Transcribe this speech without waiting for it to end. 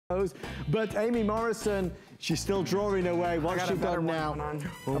But Amy Morrison, she's still drawing away. What's she done now?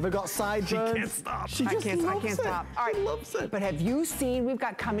 Have I got sideburns? She can't stop. I can't stop. All right. She loves it. But have you seen, we've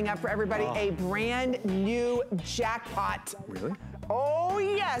got coming up for everybody a brand new jackpot. Really? Oh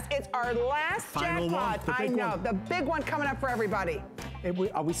yes, it's our last Final jackpot. one, I know, the big one coming up for everybody.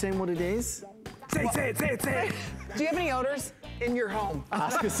 Are we saying what it is? Say it. Do you have any odors in your home?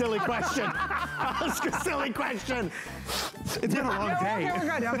 Ask a silly question. Ask a silly question. It's been a long day. Okay,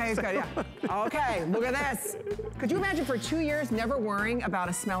 we're good. Okay, it's good, yeah. Okay, look at this. Could you imagine for 2 years never worrying about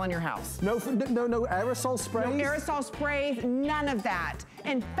a smell in your house? No aerosol sprays? No aerosol sprays, none of that.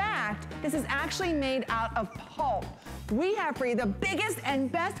 In fact, this is actually made out of pulp. We have for you the biggest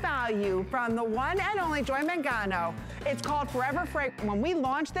and best value from the one and only Joy Mangano. It's called Forever Fragrance. When we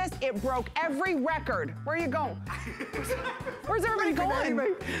launched this, it broke every record. Where are you going? Where's everybody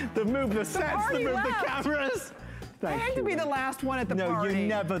going? They've moved the sets, they've moved the cameras. I hate to be the last one at the party. No, you're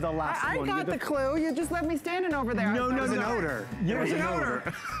never the last one. I got the clue. You just left me standing over there. No. There's an odor. There's an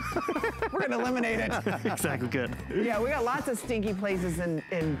odor. We're going to eliminate it. Exactly, good. Yeah, we got lots of stinky places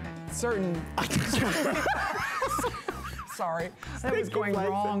in certain... Sorry, that was going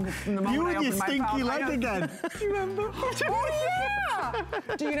wrong from the moment you I and your opened my stinky mouth. leg again. You remember? Oh,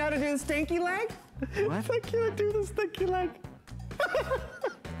 yeah! Do you know how to do the stinky leg? What? Thank you, I do the stinky leg.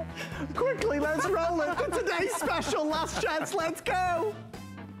 Quickly, let's roll it for today's special last chance. Let's go.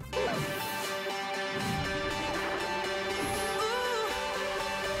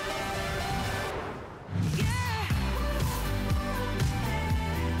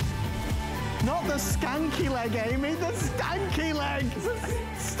 Not the skanky leg, Amy, the stanky leg.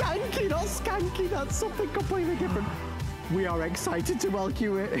 Stanky, not skanky, that's something completely different. We are excited to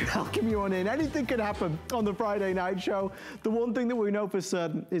welcome you on in. Anything can happen on the Friday night show. The one thing that we know for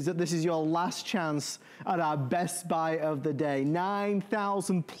certain is that this is your last chance at our best buy of the day.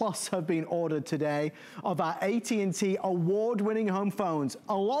 9,000 plus have been ordered today of our AT&T award-winning home phones.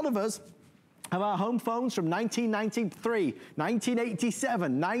 A lot of us have our home phones from 1993,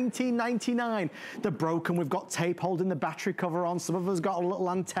 1987, 1999. They're broken, we've got tape holding the battery cover on. Some of us got a little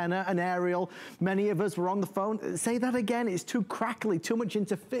antenna, an aerial. Many of us were on the phone. Say that again, it's too crackly, too much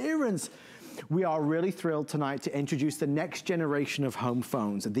interference. We are really thrilled tonight to introduce the next generation of home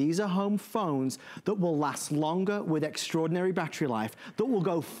phones. These are home phones that will last longer with extraordinary battery life, that will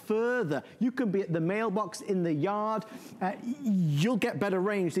go further. You can be at the mailbox in the yard. You'll get better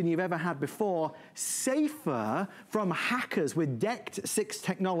range than you've ever had before. Safer from hackers with DECT 6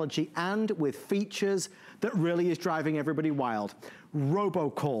 technology and with features that really is driving everybody wild.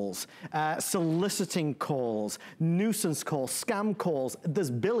 Robocalls, soliciting calls, nuisance calls, scam calls.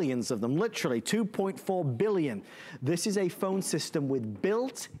 There's billions of them, literally 2.4 billion. This is a phone system with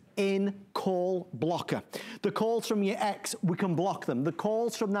built-in call blocker. The calls from your ex, we can block them. The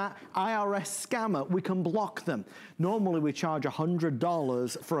calls from that IRS scammer, we can block them. Normally we charge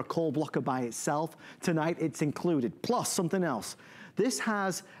 $100 for a call blocker by itself. Tonight it's included, plus something else. This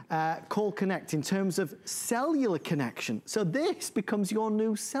has Call Connect in terms of cellular connection. So this becomes your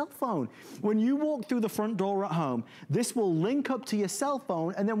new cell phone. When you walk through the front door at home, this will link up to your cell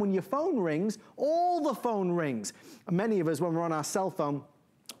phone, and then when your phone rings, all the phone rings. Many of us, when we're on our cell phone,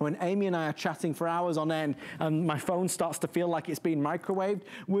 when Amy and I are chatting for hours on end and my phone starts to feel like it's being microwaved,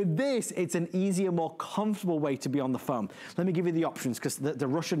 with this, it's an easier, more comfortable way to be on the phone. Let me give you the options because they're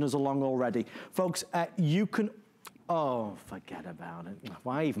rushing us along already. Folks, you can... Oh, forget about it.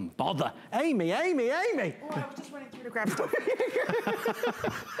 Why even bother? Amy! Oh, I was just running through to grab stuff.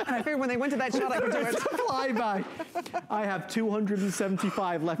 And I figured when they went to that shot, I could do it. Flyby. I have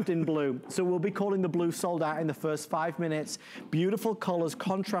 275 left in blue. So we'll be calling the blue sold out in the first 5 minutes. Beautiful colors,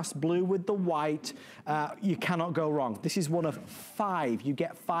 contrast blue with the white. You cannot go wrong. This is one of 5. You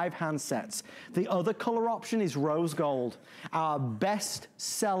get 5 handsets. The other color option is rose gold. Our best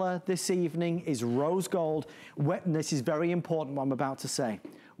seller this evening is rose gold. This is very important what I'm about to say.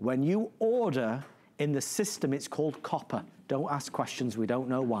 When you order in the system, it's called copper. Don't ask questions, we don't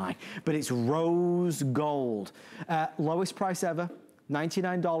know why. But it's rose gold. Lowest price ever.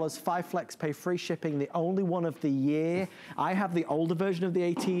 $99, 5 flex pay, free shipping, the only one of the year. I have the older version of the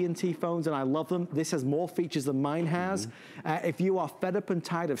AT&T phones and I love them. This has more features than mine has. If you are fed up and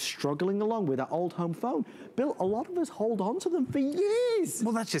tired of struggling along with that old home phone, Bill, a lot of us hold on to them for years.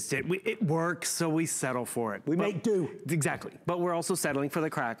 Well, that's just it. It works, so we settle for it. We make do. Exactly. But we're also settling for the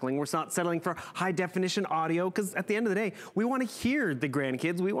crackling. We're not settling for high definition audio, because at the end of the day, we want to hear the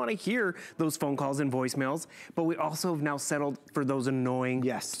grandkids. We want to hear those phone calls and voicemails, but we also have now settled for those annoying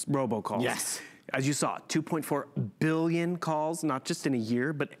robocalls. Yes. As you saw, 2.4 billion calls, not just in a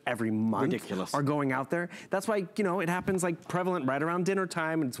year, but every month. Ridiculous. Are going out there. That's why, you know, it happens like prevalent right around dinner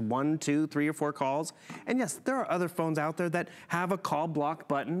time. It's 1, 2, 3, or 4 calls. And yes, there are other phones out there that have a call block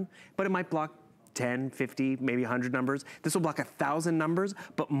button, but it might block 10, 50, maybe 100 numbers. This will block 1,000 numbers,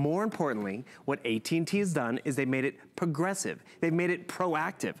 but more importantly, what AT&T has done is they made it progressive. They've made it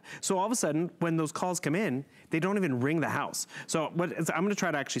proactive. So all of a sudden, when those calls come in, they don't even ring the house. So I'm gonna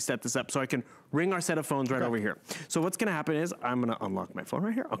try to actually set this up so I can ring our set of phones right over here. So what's gonna happen is, I'm gonna unlock my phone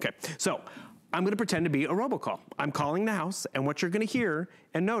right here. Okay, so I'm gonna pretend to be a robocall. I'm calling the house, and what you're gonna hear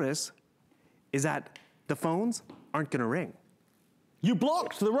and notice is that the phones aren't gonna ring. You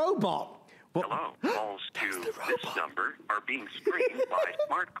blocked the robot. Well, Hello, calls to this number are being screened by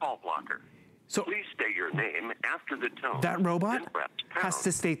Smart Call Blocker. So please state your name after the tone. that robot then press has pound.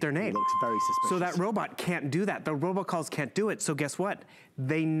 to state their name. Looks very suspicious. So that robot can't do that. The robocalls can't do it. So guess what?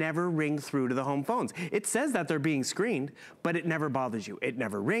 They never ring through to the home phones. It says that they're being screened, but it never bothers you. It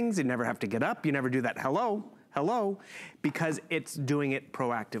never rings. You never have to get up. You never do that hello, hello, because it's doing it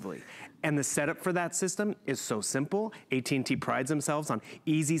proactively. And the setup for that system is so simple. AT&T prides themselves on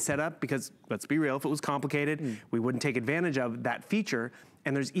easy setup because, let's be real, if it was complicated, we wouldn't take advantage of that feature.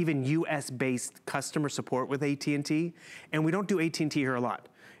 And there's even US-based customer support with AT&T. And we don't do AT&T here a lot.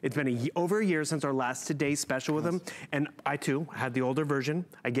 It's been over a year since our last Today special with them, and I too had the older version.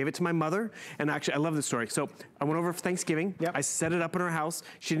 I gave it to my mother, and actually I love this story. So I went over for Thanksgiving. Yep. I set it up in her house.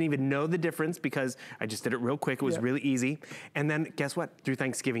 She didn't even know the difference because I just did it real quick. It was really easy. And then guess what? Through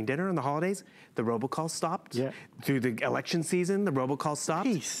Thanksgiving dinner and the holidays, the robocall stopped. Yeah. Through the election season, the robocall stopped.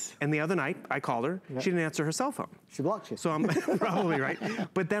 Peace. And the other night, I called her. She didn't answer her cell phone. She blocked you. So I'm probably right.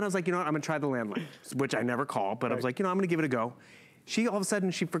 But then I was like, you know what? I'm gonna try the landline, which I never call, but I was like, you know, I'm gonna give it a go. She all of a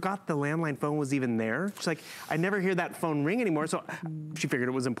sudden, she forgot the landline phone was even there. She's like, I never hear that phone ring anymore. So she figured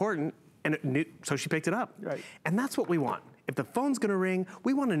it was important, and so she picked it up. Right. And that's what we want. If the phone's gonna ring,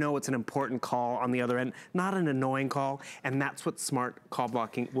 we wanna know it's an important call on the other end, not an annoying call, and that's what smart call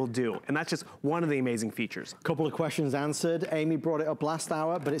blocking will do. And that's just one of the amazing features. Couple of questions answered. Amy brought it up last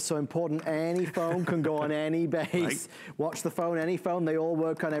hour, but it's so important. Any phone can go on any base. Right. Watch the phone, any phone, they all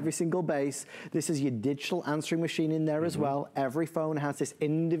work on every single base. This is your digital answering machine in there as well. Every phone has this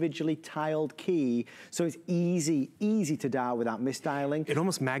individually tiled key, so it's easy to dial without misdialing. It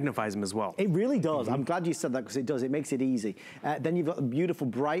almost magnifies them as well. It really does. I'm glad you said that because it does. It makes it easy. Then you've got the beautiful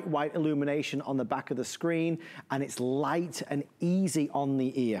bright white illumination on the back of the screen, and it's light and easy on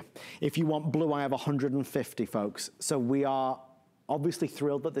the ear. If you want blue, I have 150, folks. So we are obviously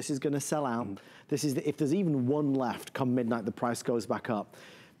thrilled that this is going to sell out. This is if there's even one left come midnight, the price goes back up.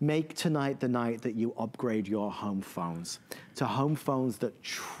 Make tonight the night that you upgrade your home phones to home phones that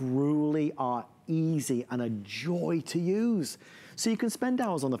truly are easy and a joy to use. So you can spend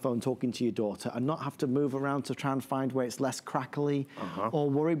hours on the phone talking to your daughter and not have to move around to try and find where it's less crackly or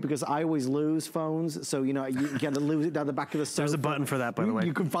worry, because I always lose phones. So, you know, you can lose it down the back of the sofa. There's a button for that, by the way.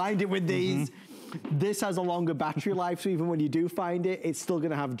 You can find it with these. This has a longer battery life, so even when you do find it, it's still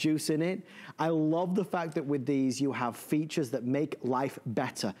gonna have juice in it. I love the fact that with these, you have features that make life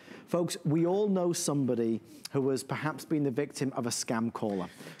better. Folks, we all know somebody who has perhaps been the victim of a scam caller,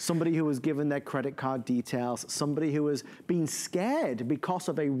 somebody who was given their credit card details, somebody who has been scared because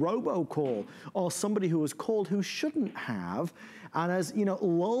of a robocall, or somebody who was called who shouldn't have, and has, you know,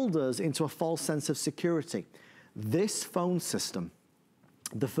 lulled us into a false sense of security. This phone system,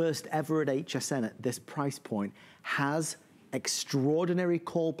 the first ever at HSN at this price point, has extraordinary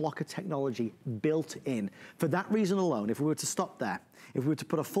call blocker technology built in. For that reason alone, if we were to stop there, if we were to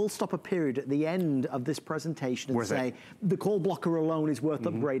put a full stopper period at the end of this presentation and say the call blocker alone is worth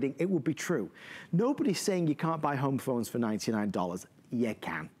upgrading, it would be true. Nobody's saying you can't buy home phones for $99. You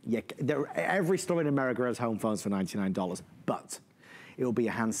can. Every store in America has home phones for $99, but it will be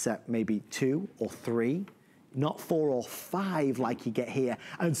a handset, maybe 2 or 3, not 4 or 5 like you get here,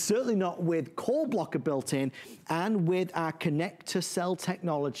 and certainly not with call blocker built in, and with our connect to cell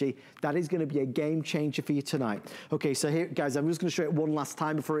technology. That is gonna be a game changer for you tonight. Okay, so here, guys, I'm just gonna show it one last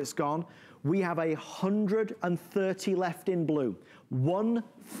time before it's gone. We have 130 left in blue.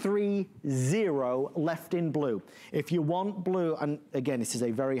 130 left in blue. If you want blue, and again, this is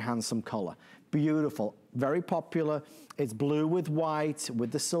a very handsome color. Beautiful, very popular. It's blue with white,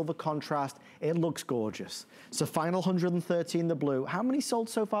 with the silver contrast. It looks gorgeous. So final 130 in the blue. How many sold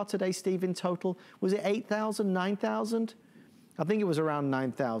so far today, Steve, in total? Was it 8,000, 9,000? I think it was around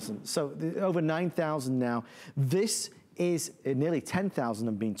 9,000. So over 9,000 now. This is nearly 10,000,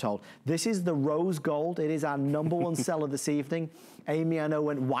 I'm being told. This is the rose gold. It is our #1 seller this evening. Amy, I know,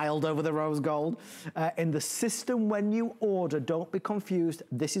 went wild over the rose gold. In the system, when you order, don't be confused.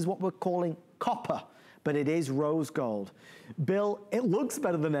 This is what we're calling copper, but it is rose gold. Bill, it looks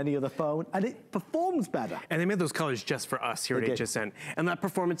better than any other phone, and it performs better. And they made those colors just for us here at HSN. And that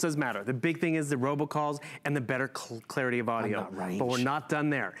performance does matter. The big thing is the robocalls and the better clarity of audio. But we're not done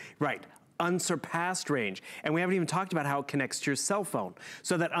there. Right. Unsurpassed range. And we haven't even talked about how it connects to your cell phone.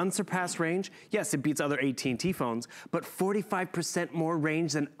 So that unsurpassed range, yes, it beats other AT&T phones, but 45% more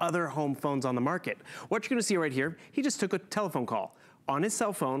range than other home phones on the market. What you're gonna see right here, he just took a telephone call on his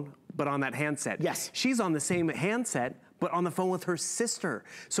cell phone, but on that handset. Yes. She's on the same handset, but on the phone with her sister.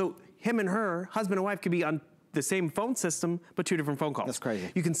 So him and her, husband and wife, could be on the same phone system, but 2 different phone calls. That's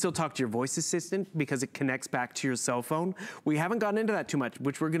crazy. You can still talk to your voice assistant because it connects back to your cell phone. We haven't gotten into that too much,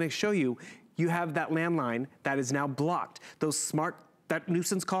 which we're gonna show you. You have that landline that is now blocked. Those smart, that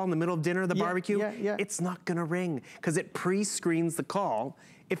nuisance call in the middle of dinner, the barbecue, it's not gonna ring because it pre-screens the call.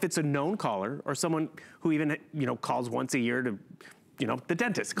 If it's a known caller or someone who even, calls once a year to, the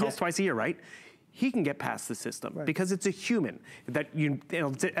dentist calls twice a year, right? He can get past the system because it's a human that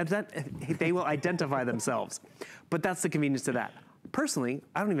they will identify themselves. But that's the convenience of that. Personally,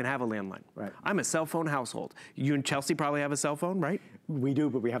 I don't even have a landline. Right. I'm a cell phone household. You and Chelsea probably have a cell phone, right? We do,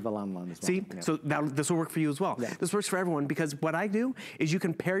 but we have the landline as well. See, so this will work for you as well. Yeah. This works for everyone because what I do is you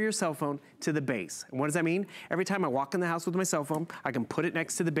can pair your cell phone to the base. And what does that mean? Every time I walk in the house with my cell phone, I can put it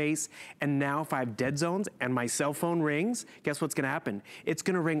next to the base, and now if I have dead zones and my cell phone rings, guess what's gonna happen? It's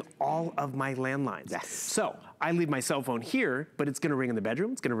gonna ring all of my landlines. Yes. So I leave my cell phone here, but it's gonna ring in the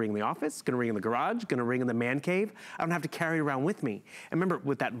bedroom, it's gonna ring in the office, it's gonna ring in the garage, it's gonna ring in the man cave. I don't have to carry it around with me. And remember,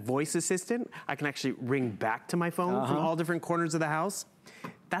 with that voice assistant, I can actually ring back to my phone from all different corners of the house.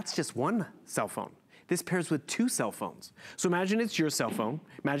 That's just one cell phone. This pairs with 2 cell phones. So imagine it's your cell phone,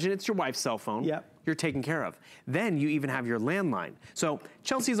 imagine it's your wife's cell phone, you're taken care of. Then you even have your landline. So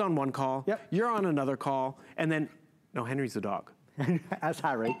Chelsea's on one call, you're on another call, and then, no, Henry's the dog. As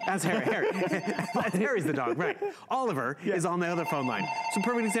Harry. As Harry. As Harry's the dog, right. Oliver is on the other phone line. So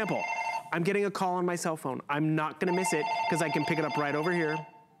perfect example. I'm getting a call on my cell phone. I'm not gonna miss it because I can pick it up right over here.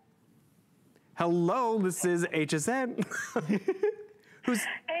 Hello, this is HSN.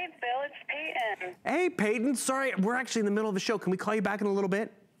 Hey, Bill, it's Peyton. Hey, Peyton, sorry, we're actually in the middle of the show. Can we call you back in a little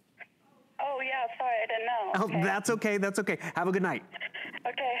bit? Oh, yeah, sorry, I didn't know. Oh, okay. That's okay. Have a good night.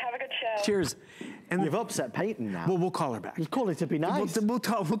 Okay, have a good show. Cheers. And you've upset Peyton now. Well, we'll call her back. We'll call her to be nice. We'll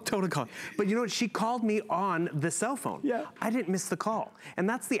totally call her. But you know what? She called me on the cell phone. Yeah. I didn't miss the call. And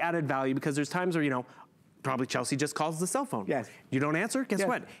that's the added value because there's times where, probably Chelsea just calls the cell phone. Yes. You don't answer? Guess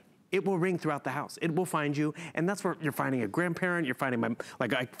what? It will ring throughout the house. It will find you, and that's where you're finding a grandparent, you're finding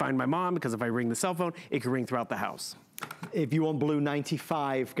I find my mom, because if I ring the cell phone, it can ring throughout the house. If you want blue,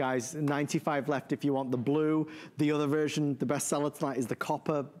 95, guys, 95 left if you want the blue. The other version, the best seller tonight, is the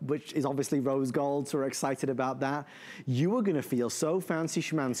copper, which is obviously rose gold, so we're excited about that. You are gonna feel so fancy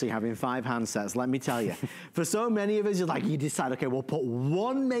schmancy having 5 handsets, let me tell you. For so many of us, you decide, okay, we'll put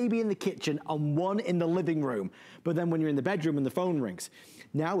one maybe in the kitchen and one in the living room. But then when you're in the bedroom and the phone rings,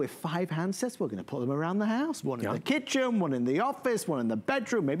 now with 5 handsets, we're gonna put them around the house. One in the kitchen, one in the office, one in the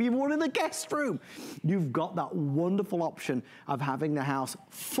bedroom, maybe even one in the guest room. You've got that wonderful option of having the house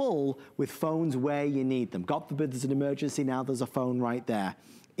full with phones where you need them. God forbid there's an emergency, now there's a phone right there.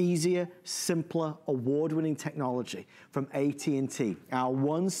 Easier, simpler, award-winning technology from AT&T. Our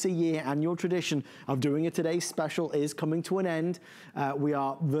once-a-year annual tradition of doing a Today's Special is coming to an end. We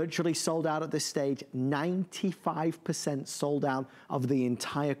are virtually sold out at this stage, 95% sold out of the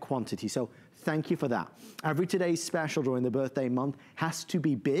entire quantity. So thank you for that. Every Today's Special during the birthday month has to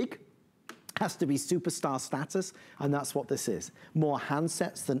be big, has to be superstar status, and that's what this is. More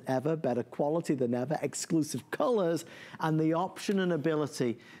handsets than ever, better quality than ever, exclusive colors, and the option and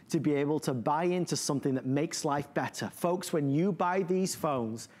ability to be able to buy into something that makes life better. Folks, when you buy these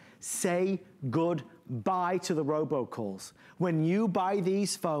phones, say goodbye to the robocalls. When you buy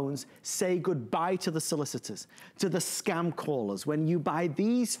these phones, say goodbye to the solicitors, to the scam callers. When you buy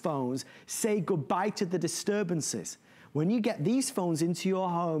these phones, say goodbye to the disturbances. When you get these phones into your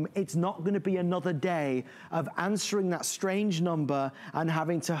home, it's not going to be another day of answering that strange number and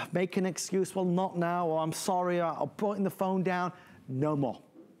having to make an excuse, well, not now, or I'm sorry, or putting the phone down. No more.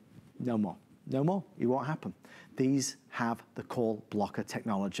 No more. No more. It won't happen. These have the call blocker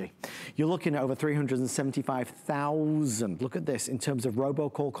technology. You're looking at over 375,000. Look at this in terms of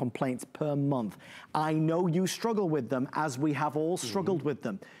robocall complaints per month. I know you struggle with them, as we have all struggled with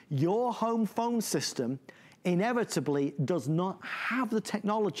them. Your home phone system inevitably does not have the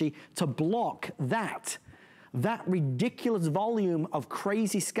technology to block that. that ridiculous volume of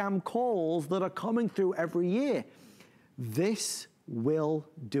crazy scam calls that are coming through every year. This will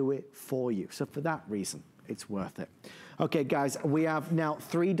do it for you. So for that reason, it's worth it. Okay, guys, we have now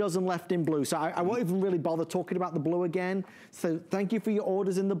 3 dozen left in blue. So I won't even really bother talking about the blue again. So thank you for your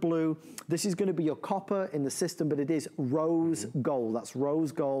orders in the blue. This is going to be your copper in the system, but it is rose gold. That's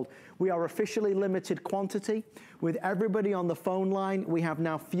rose gold. We are officially limited quantity. With everybody on the phone line, we have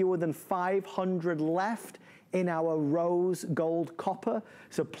now fewer than 500 left in our rose gold copper.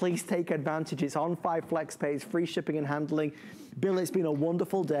 So please take advantage. It's on 5 flex pays, free shipping and handling. Bill, it's been a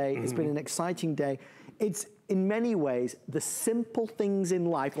wonderful day. It's been an exciting day. It's in many ways the simple things in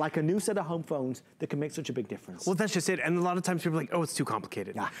life, like a new set of home phones, that can make such a big difference. Well, that's just it. And a lot of times people are like, oh, it's too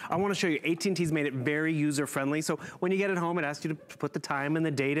complicated. Yeah. I want to show you, AT&T's made it very user-friendly. So when you get it home, it asks you to put the time and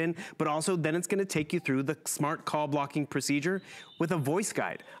the date in, but also then it's going to take you through the smart call blocking procedure with a voice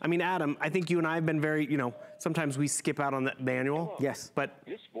guide. I mean, Adam, I think you and I have been very, sometimes we skip out on that manual. Yes. But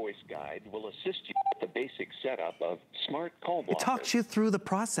this voice guide will assist you with the basic setup of smart call blocker. It talks you through the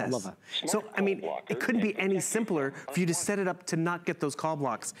process. I love it. So, I mean, it couldn't be any simpler for you to set it up to not get those call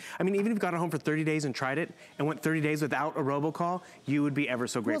blocks. I mean, even if you got it home for 30 days and tried it and went 30 days without a robocall, you would be ever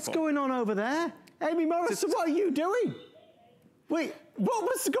so grateful. What's going on over there? Amy Morrison, what are you doing? Wait, what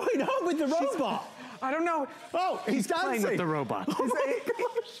was going on with the robot? I don't know. Oh, he's dancing. Playing with the robot.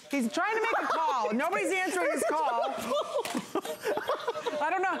 He's trying to make a call. Nobody's answering his call. I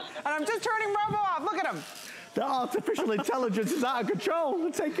don't know. And I'm just turning Robo off. Look at him. The artificial intelligence is out of control.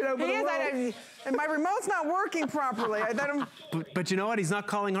 They're taking over the world. And my remote's not working properly. But you know what? He's not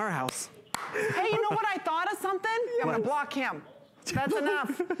calling our house. Hey, you know what I thought of something? I'm going to block him. That's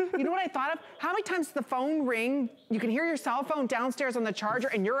enough. You know what I thought of? How many times does the phone ring? You can hear your cell phone downstairs on the charger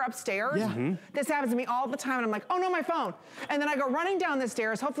and you're upstairs. Yeah. This happens to me all the time and I'm like, oh no, my phone. And then I go running down the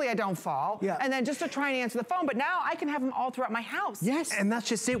stairs, hopefully I don't fall. Yeah. And then just to try and answer the phone. But now I can have them all throughout my house. Yes. And that's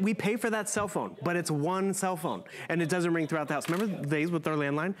just it. We pay for that cell phone, but it's one cell phone and it doesn't ring throughout the house. Remember the days with our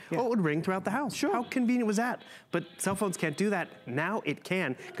landline? Yeah. Oh, it would ring throughout the house. Sure. How convenient was that? But cell phones can't do that. Now it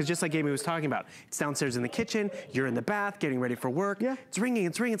can, because just like Amy was talking about, it's downstairs in the kitchen, you're in the bath, getting ready for work. Yeah. It's ringing,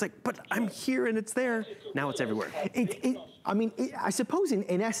 it's ringing. It's like, but I'm here and it's there. Now it's everywhere. I suppose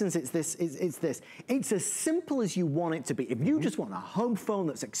in essence it's this. It's as simple as you want it to be. If you just want a home phone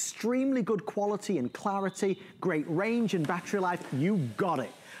that's extremely good quality and clarity, great range and battery life, you got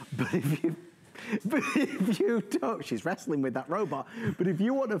it. But if you don't, she's wrestling with that robot, but if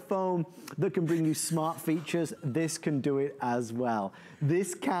you want a phone that can bring you smart features, this can do it as well.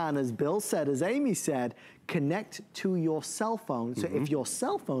 This can, as Bill said, as Amy said, connect to your cell phone. So if your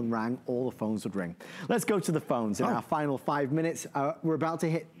cell phone rang, all the phones would ring. Let's go to the phones in our final 5 minutes. We're about to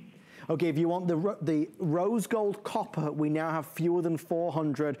hit. Okay, if you want the rose gold copper, we now have fewer than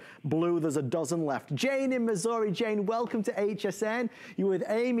 400. Blue, there's a dozen left. Jane in Missouri. Jane, welcome to HSN. You're with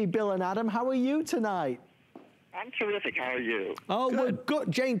Amy, Bill, and Adam. How are you tonight? I'm terrific. How are you? Oh, good.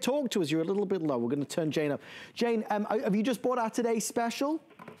 Good. Jane, talk to us. You're a little bit low. We're going to turn Jane up. Jane, have you just bought our today's special?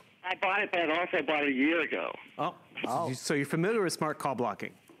 I bought it, but I also bought it a year ago. Oh. So you're familiar with smart call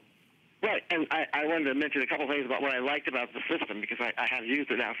blocking? Right, and I wanted to mention a couple things about what I liked about the system, because I have used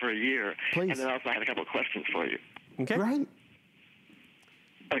it now for a year. Please. And then also I had a couple of questions for you. Okay. Great.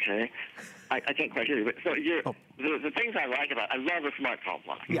 Okay. I can't quite hear you, but so the things I like about it, I love the smart call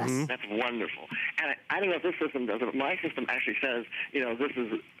block. Yes. That's wonderful. And I don't know if this system does it, but my system actually says, this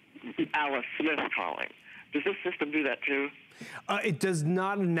is Alice Smith calling. Does this system do that too? It does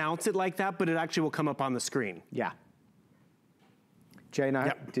not announce it like that, but it actually will come up on the screen. Yeah. Jane,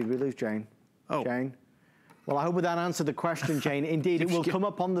 did we lose Jane? Oh. Jane? Well, I hope that answered the question, Jane. Indeed, it will come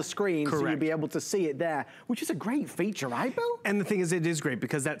up on the screen, so you'll be able to see it there, which is a great feature, right, Bill? And the thing is, it is great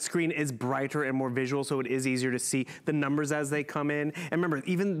because that screen is brighter and more visual, so it is easier to see the numbers as they come in. And remember,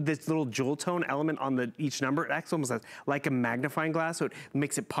 even this little jewel tone element on each number, it acts almost like a magnifying glass, so it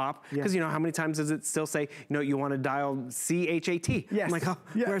makes it pop. Because how many times does it still say, you want to dial C-H-A-T? Yes. I'm like,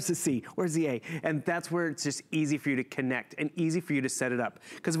 where's the C? Where's the A? And that's where it's just easy for you to connect and easy for you to set it up.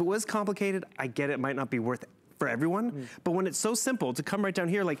 Because if it was complicated, I get it might not be worth it for everyone, but when it's so simple to come right down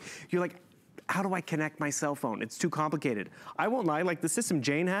here, you're like, how do I connect my cell phone? It's too complicated. I won't lie, like the system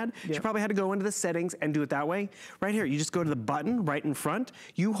Jane had, she probably had to go into the settings and do it that way. Right here, you just go to the button right in front,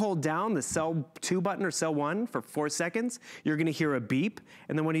 you hold down the cell 2 button or cell 1 for 4 seconds, you're gonna hear a beep,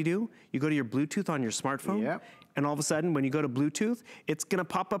 and then what do? You go to your Bluetooth on your smartphone, and all of a sudden, when you go to Bluetooth, it's gonna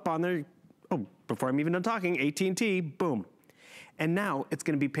pop up on there, before I'm even done talking, AT&T, boom. And now it's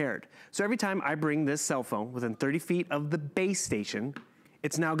gonna be paired. So every time I bring this cell phone within 30 feet of the base station,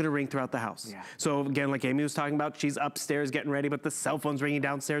 it's now gonna ring throughout the house. Yeah. So again, like Amy was talking about, she's upstairs getting ready, but the cell phone's ringing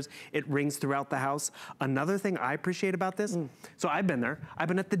downstairs. It rings throughout the house. Another thing I appreciate about this, so I've been there. I've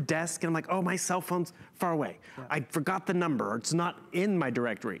been at the desk and I'm like, oh, my cell phone's far away. Yeah. I forgot the number, or it's not in my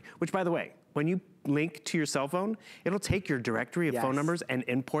directory, which by the way, when you link to your cell phone, it'll take your directory of phone numbers and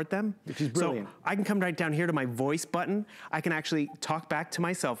import them. Which is brilliant. So I can come right down here to my voice button. I can actually talk back to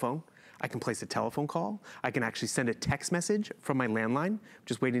my cell phone. I can place a telephone call. I can actually send a text message from my landline,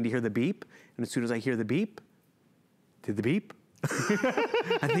 just waiting to hear the beep. And as soon as I hear the beep, did the beep?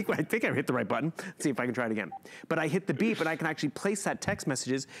 I think I hit the right button. Let's see if I can try it again. But I hit the beep and I can actually place that text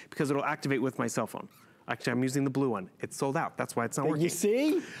messages because it'll activate with my cell phone. Actually, I'm using the blue one. It's sold out. That's why it's not working. You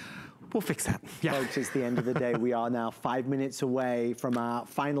see? We'll fix that. Yeah. Folks, it's the end of the day. We are now 5 minutes away from our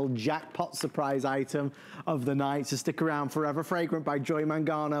final jackpot surprise item of the night. So stick around. Forever Fragrant by Joy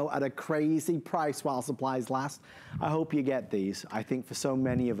Mangano at a crazy price while supplies last. I hope you get these. I think for so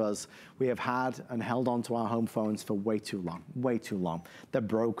many of us, we have had and held on to our home phones for way too long, way too long. They're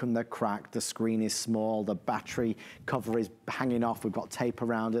broken, they're cracked, the screen is small, the battery cover is hanging off, we've got tape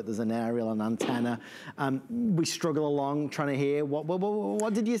around it, there's an aerial and antenna. We struggle along trying to hear,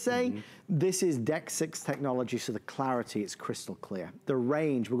 what did you say? This is Deck 6 technology, so the clarity, it's crystal clear. The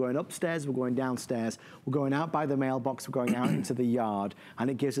range, we're going upstairs, we're going downstairs, we're going out by the mailbox, we're going out into the yard, and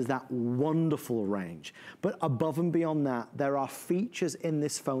it gives us that wonderful range. But above and beyond that, there are features in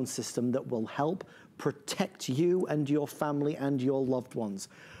this phone system that will help protect you and your family and your loved ones.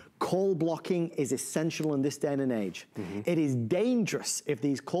 Call blocking is essential in this day and age. It is dangerous if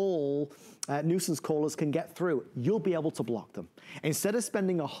these nuisance callers can get through. You'll be able to block them. Instead of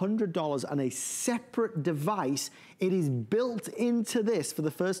spending $100 on a separate device, it is built into this for the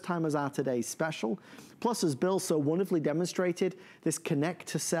first time as our today's special. Plus, as Bill so wonderfully demonstrated, this connect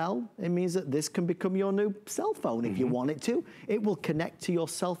to cell, it means that this can become your new cell phone if you want it to. It will connect to your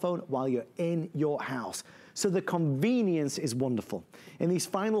cell phone while you're in your house. So the convenience is wonderful. In these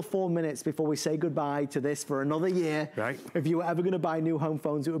final 4 minutes before we say goodbye to this for another year, if you were ever going to buy new home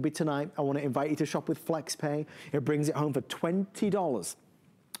phones, it would be tonight. I want to invite you to shop with FlexPay. It brings it home for $20.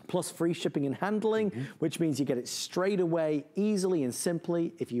 Plus free shipping and handling, which means you get it straight away, easily and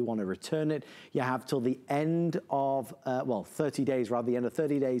simply. If you want to return it, you have till the end of, 30 days, rather, the end of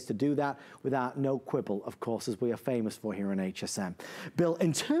 30 days to do that without no quibble, of course, as we are famous for here in HSN. Bill,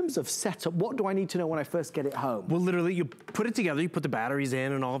 in terms of setup, what do I need to know when I first get it home? Well, literally, you put it together, you put the batteries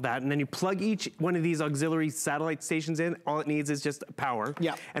in and all of that, and then you plug each one of these auxiliary satellite stations in. All it needs is just power.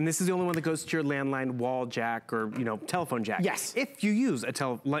 Yeah. And this is the only one that goes to your landline wall jack or, telephone jack. Yes. If you use a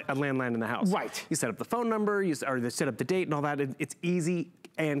landline in the house. Right. You set up the phone number, you set up the date and all that. It's easy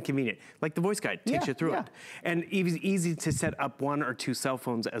and convenient. Like the voice guide takes you through it. And easy to set up 1 or 2 cell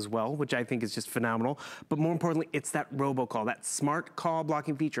phones as well, which I think is just phenomenal. But more importantly, it's that robocall, that smart call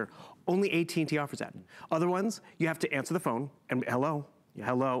blocking feature. Only AT&T offers that. Other ones, you have to answer the phone and hello,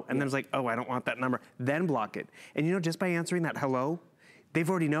 and then it's like, oh, I don't want that number. Then block it. And just by answering that hello, they've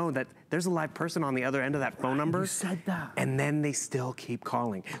already known that there's a live person on the other end of that phone number. You said that. And then they still keep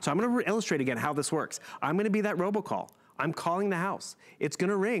calling. So I'm gonna illustrate again how this works. I'm gonna be that robocall. I'm calling the house. It's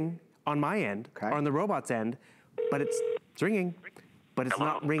gonna ring on my end, or on the robot's end, but it's ringing, but it's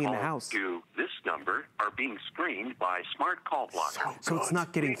not ringing the house. To this number are being screened by Smart Call Blocker. So it's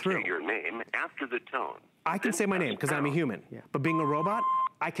not getting through. Say your name after the tone. I can say my name because I'm a human, but being a robot,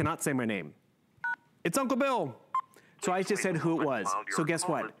 I cannot say my name. It's Uncle Bill. So I just said who it was. So guess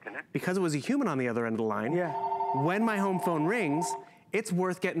what? Because it was a human on the other end of the line, when my home phone rings, it's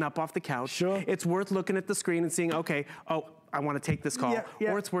worth getting up off the couch. Sure. It's worth looking at the screen and seeing, okay, oh, I want to take this call.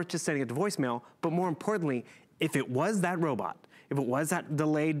 Or it's worth just sending it to voicemail. But more importantly, if it was that robot, if it was that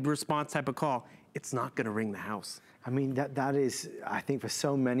delayed response type of call, it's not going to ring the house. I mean, that is, I think for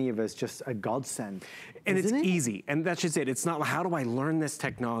so many of us, just a godsend. And it's easy, and that's just it. It's not like, how do I learn this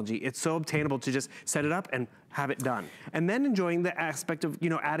technology? It's so obtainable to just set it up and have it done. And then enjoying the aspect of,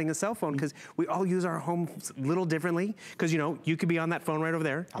 adding a cell phone, because we all use our homes a little differently. Because, you could be on that phone right over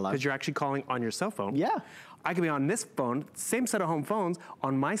there, because you're actually calling on your cell phone. Yeah. I could be on this phone, same set of home phones,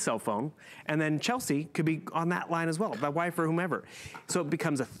 on my cell phone, and then Chelsea could be on that line as well, my wife or whomever. So it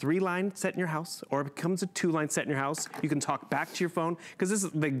becomes a 3-line set in your house, or it becomes a 2-line set in your house. You can talk back to your phone, because this is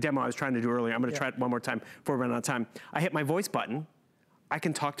the demo I was trying to do earlier. I'm gonna try it one more time before we run out of time. I hit my voice button. I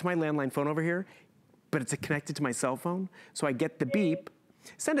can talk to my landline phone over here, but it's connected to my cell phone, so I get the beep.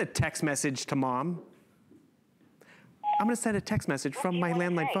 Send a text message to mom. I'm gonna send a text message from my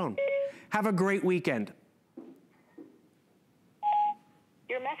landline phone. Have a great weekend.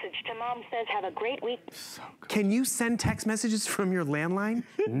 Your message to mom says, have a great week. So can you send text messages from your landline?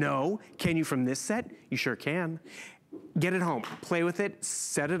 No. Can you from this set? You sure can. Get it home, play with it,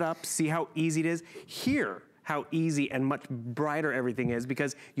 set it up, see how easy it is. Hear how easy and much brighter everything is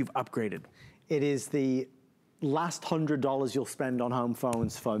because you've upgraded. It is the last $100 you'll spend on home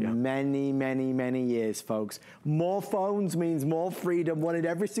phones for many, many, many years, folks. More phones means more freedom, one in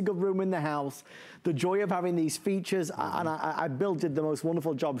every single room in the house. The joy of having these features, and Bill did the most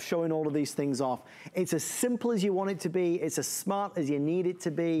wonderful job showing all of these things off. It's as simple as you want it to be. It's as smart as you need it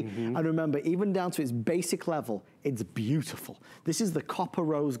to be. And remember, even down to its basic level, it's beautiful. This is the copper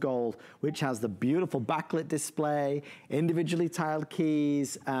rose gold, which has the beautiful backlit display, individually tiled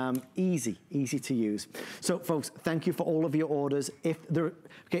keys, easy to use. So folks, thank you for all of your orders. If there,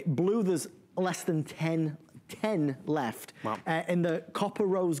 blue, there's less than 10 left. Wow. In the copper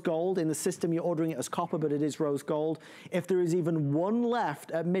rose gold, in the system you're ordering it as copper, but it is rose gold. If there is even one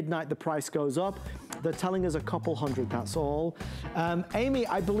left at midnight, the price goes up. They're telling us a couple hundred, that's all. Amy,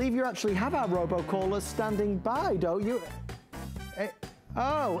 I believe you actually have our robocallers standing by, don't you?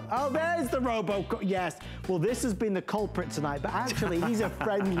 Oh, there's the robot. Yes. Well, this has been the culprit tonight, but actually, he's a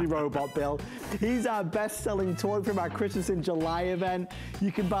friendly robot, Bill. He's our best-selling toy from our Christmas in July event.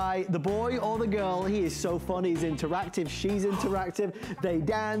 You can buy the boy or the girl. He is so fun. He's interactive. She's interactive. They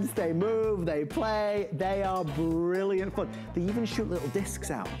dance, they move, they play. They are brilliant fun. They even shoot little discs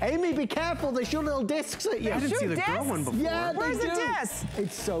out. Amy, be careful. They shoot little discs at you. I didn't see the girl one before. Yeah, Where's they do. the disc?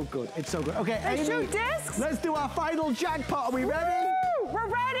 It's so good. It's so good. Okay, They Amy, shoot discs? let's do our final jackpot. Are we ready? Woo! We're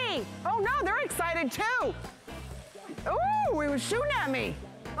ready. Oh no, they're excited too. Ooh, he was shooting at me.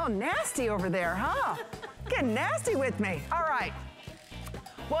 Oh, nasty over there, huh? Getting nasty with me. All right.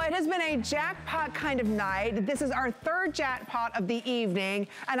 Well, it has been a jackpot kind of night. This is our third jackpot of the evening,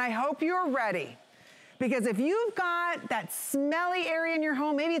 and I hope you're ready. Because if you've got that smelly area in your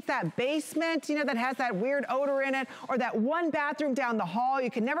home, maybe it's that basement, you know, that has that weird odor in it, or that one bathroom down the hall,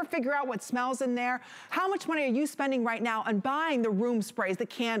 you can never figure out what smells in there. How much money are you spending right now on buying the room sprays, the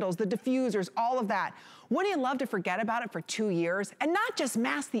candles, the diffusers, all of that? Wouldn't you love to forget about it for 2 years and not just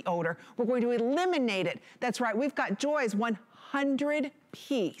mask the odor? We're going to eliminate it. That's right, we've got Joy's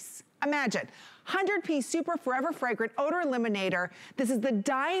 100-piece. Imagine. 100-piece super forever fragrant odor eliminator. This is the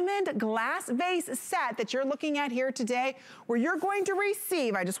diamond glass vase set that you're looking at here today, where you're going to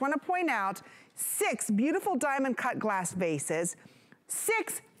receive, I just want to point out, 6 beautiful diamond cut glass vases,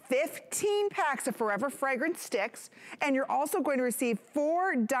 6 15 packs of Forever Fragrance sticks, and you're also going to receive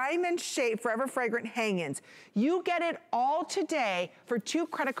 4 diamond-shaped Forever Fragrant hang-ins. You get it all today for 2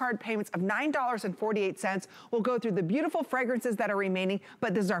 credit card payments of $9.48. We'll go through the beautiful fragrances that are remaining,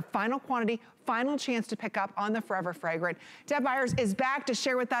 but this is our final quantity, final chance to pick up on the Forever Fragrant. Deb Byers is back to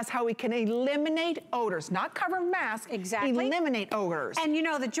share with us how we can eliminate odors, not cover masks, eliminate odors. And you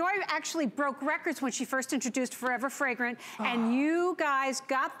know, the Joy actually broke records when she first introduced Forever Fragrant, and you guys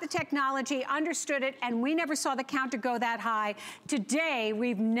got the technology, understood it, and we never saw the counter go that high. Today,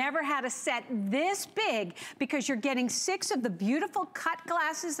 we've never had a set this big because you're getting 6 of the beautiful cut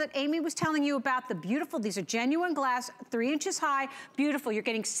glasses that Amy was telling you about, the beautiful, these are genuine glass, 3 inches high, beautiful. You're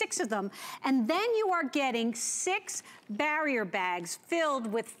getting 6 of them. And then you are getting 6 barrier bags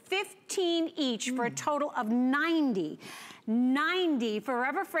filled with 15 each for a total of 90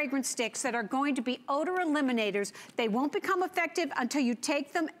 Forever Fragrance sticks that are going to be odor eliminators. They won't become effective until you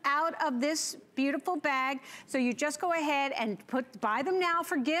take them out of this beautiful bag. So you just go ahead and buy them now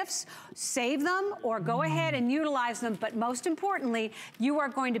for gifts, save them, or go ahead and utilize them. But most importantly, you are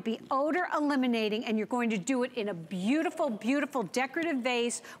going to be odor eliminating, and you're going to do it in a beautiful, beautiful decorative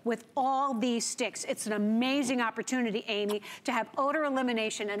vase with all these sticks. It's an amazing opportunity, Amy, to have odor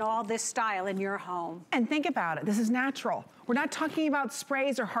elimination and all this style in your home. And think about it, this is natural. We're not talking about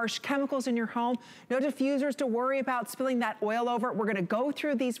sprays or harsh chemicals in your home. No diffusers to worry about spilling that oil over. We're gonna go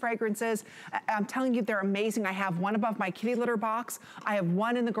through these fragrances. I'm telling you, they're amazing. I have one above my kitty litter box. I have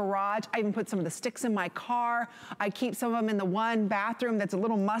one in the garage. I even put some of the sticks in my car. I keep some of them in the one bathroom that's a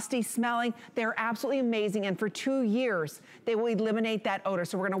little musty smelling. They're absolutely amazing, and for 2 years, they will eliminate that odor.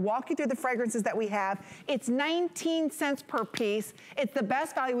 So we're gonna walk you through the fragrances that we have. It's 19 cents per piece. It's the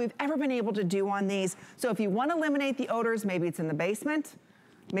best value we've ever been able to do on these. So if you wanna eliminate the odors, maybe it's in the basement,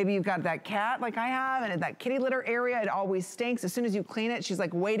 maybe you've got that cat like I have, and in that kitty litter area, it always stinks. As soon as you clean it, she's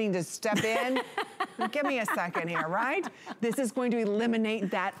like waiting to step in. Give me a second here, right? This is going to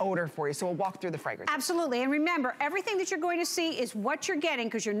eliminate that odor for you. So we'll walk through the fragrance. Absolutely, and remember, everything that you're going to see is what you're getting,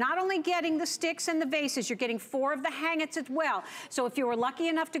 because you're not only getting the sticks and the vases, you're getting 4 of the hang-its as well. So if you were lucky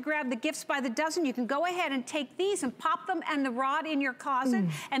enough to grab the gifts by the dozen, you can go ahead and take these and pop them and the rod in your closet,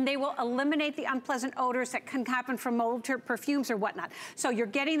 and they will eliminate the unpleasant odors that can happen from mold perfumes or whatnot. So you're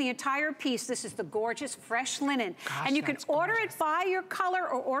getting getting the entire piece. This is the gorgeous fresh linen. Gosh, and you can order it by your color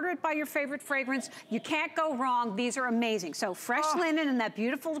or order it by your favorite fragrance. You can't go wrong. These are amazing. So fresh linen in that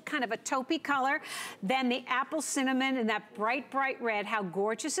beautiful kind of a taupey color. Then the apple cinnamon in that bright, bright red. How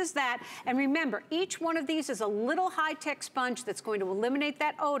gorgeous is that? And remember, each one of these is a little high-tech sponge that's going to eliminate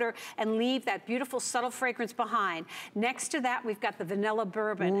that odor and leave that beautiful subtle fragrance behind. Next to that, we've got the vanilla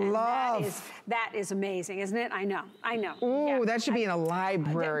bourbon. Love. And that is amazing, isn't it? I know, I know. Ooh, Yeah. that should be in a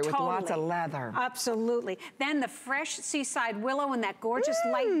library with lots of leather. Absolutely. Then the fresh seaside willow in that gorgeous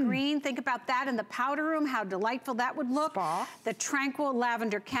light green. Think about that in the powder room, how delightful that would look. Spa. The tranquil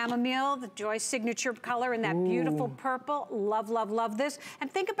lavender chamomile, the Joy signature color in that beautiful purple. Love, love, love this. And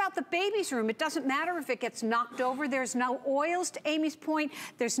think about the baby's room. It doesn't matter if it gets knocked over. There's no oils, to Amy's point.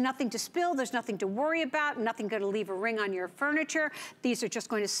 There's nothing to spill. There's nothing to worry about. Nothing going to leave a ring on your furniture. These are just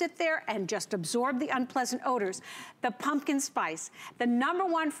going to sit there and just absorb the unpleasant odors. The pumpkin spice. The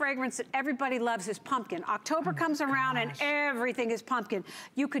 #1 fragrance that everybody loves is pumpkin. October comes around and everything is pumpkin.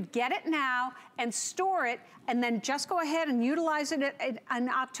 You could get it now and store it and then just go ahead and utilize it in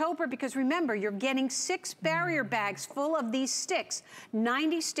October, because remember, you're getting 6 barrier bags full of these sticks.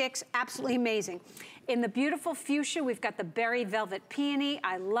 90 sticks, absolutely amazing. In the beautiful fuchsia, we've got the berry velvet peony.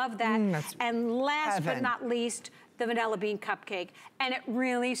 I love that. And last but not least, the vanilla bean cupcake. And it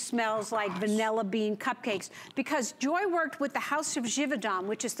really smells like vanilla bean cupcakes, because Joy worked with the House of Givaudan,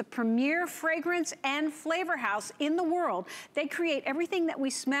 which is the premier fragrance and flavor house in the world. They create everything that we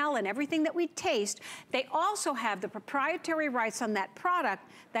smell and everything that we taste. They also have the proprietary rights on that product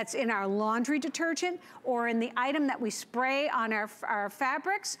that's in our laundry detergent or in the item that we spray on our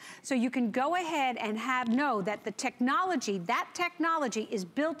fabrics. So you can go ahead and know that the technology, that technology is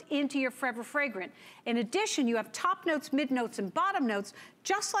built into your Forever Fragrant. In addition, you have top notes, mid notes, and bottom notes,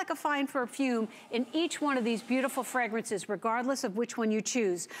 just like a fine perfume in each one of these beautiful fragrances, regardless of which one you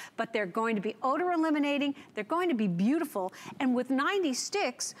choose. But they're going to be odor eliminating, they're going to be beautiful, and with 90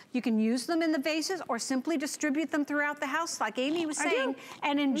 sticks, you can use them in the vases or simply distribute them throughout the house, like Amy was saying,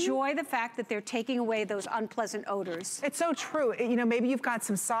 and enjoy the fact that they're taking away those unpleasant odors. It's so true. You know, maybe you've got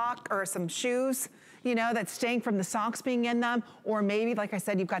some sock or some shoes, you know, that's staying from the socks being in them, or maybe, like I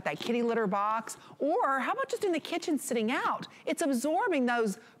said, you've got that kitty litter box, or how about just in the kitchen sitting out? It's absorbing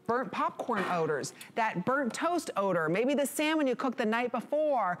those burnt popcorn odors, that burnt toast odor, maybe the salmon you cooked the night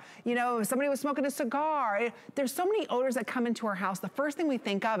before, you know, somebody was smoking a cigar. There's so many odors that come into our house. The first thing we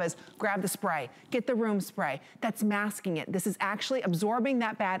think of is grab the spray, get the room spray. That's masking it. This is actually absorbing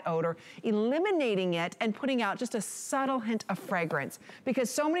that bad odor, eliminating it, and putting out just a subtle hint of fragrance. Because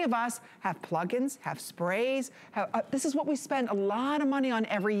so many of us have plugins, have sprays. This is what we spend a lot of money on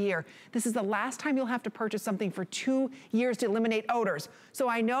every year. This is the last time you'll have to purchase something for 2 years to eliminate odors. So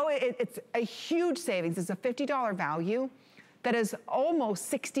I know it's a huge savings. It's a $50 value that is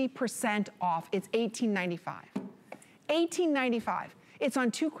almost 60% off. It's $18.95. $18.95. It's on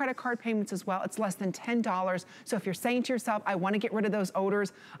 2 credit card payments as well. It's less than $10. So if you're saying to yourself, I want to get rid of those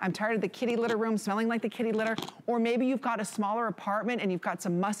odors, I'm tired of the kitty litter room smelling like the kitty litter, or maybe you've got a smaller apartment and you've got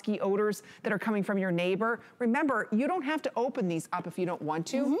some musky odors that are coming from your neighbor, remember, you don't have to open these up if you don't want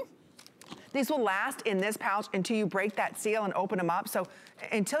to. These will last in this pouch until you break that seal and open them up. So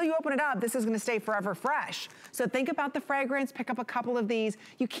until you open it up, this is gonna stay forever fresh. So think about the fragrance, pick up a couple of these.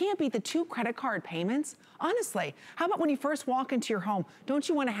 You can't beat the 2 credit card payments. Honestly, how about when you first walk into your home, don't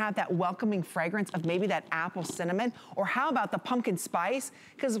you wanna have that welcoming fragrance of maybe that apple cinnamon? Or how about the pumpkin spice?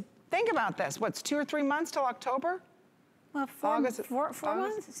 Because think about this, what's 2 or 3 months till October? Well, four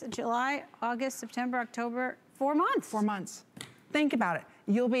months, July, August, September, October, 4 months. 4 months. Think about it.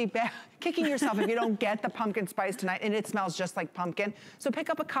 You'll be kicking yourself if you don't get the pumpkin spice tonight, and it smells just like pumpkin. So pick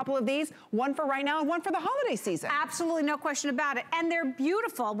up a couple of these, one for right now and one for the holiday season. Absolutely, no question about it. And they're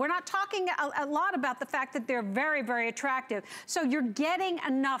beautiful. We're not talking a lot about the fact that they're very, very attractive. So you're getting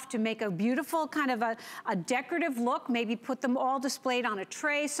enough to make a beautiful kind of a decorative look, maybe put them all displayed on a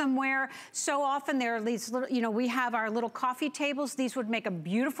tray somewhere. So often there are these little, you know, we have our little coffee tables. These would make a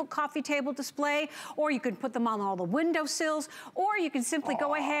beautiful coffee table display, or you could put them on all the windowsills, or you can simply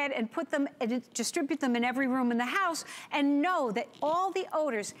go ahead and put them and distribute them in every room in the house, and know that all the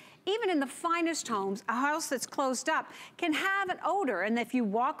odors, even in the finest homes, a house that's closed up can have an odor. And if you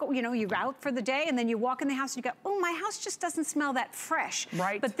walk, you know, you're out for the day and then you walk in the house and you go, oh, my house just doesn't smell that fresh.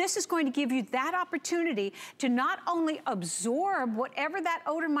 Right. But this is going to give you that opportunity to not only absorb whatever that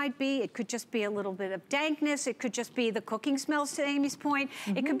odor might be. It could just be a little bit of dankness. It could just be the cooking smells, to Amy's point.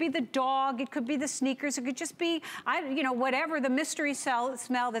 It could be the dog. It could be the sneakers. It could just be, you know, whatever the mystery cell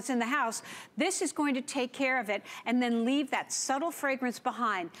smell that's in the house, this is going to take care of it and then leave that subtle fragrance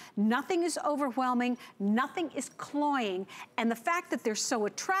behind. Nothing is overwhelming, nothing is cloying, and the fact that they're so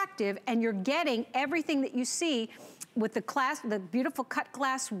attractive and you're getting everything that you see with the beautiful cut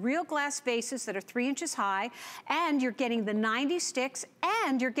glass, real glass vases that are 3 inches high, and you're getting the 90 sticks,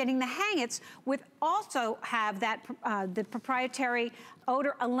 and you're getting the hang-its, with also have that the proprietary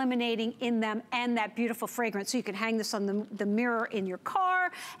odor eliminating in them and that beautiful fragrance. So you can hang this on the mirror in your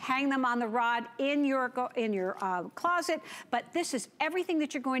car, hang them on the rod in your closet, but this is everything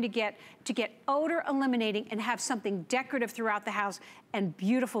that you're going to get odor eliminating and have something decorative throughout the house and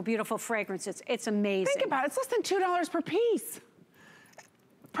beautiful, beautiful fragrances. It's amazing. Think about it, it's less than $2 per piece.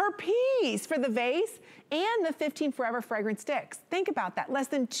 Per piece for the vase and the 15 Forever Fragrance Sticks. Think about that, less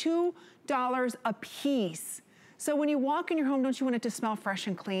than $2 a piece. So when you walk in your home, don't you want it to smell fresh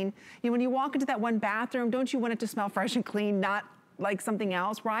and clean? When you walk into that one bathroom, don't you want it to smell fresh and clean, not like something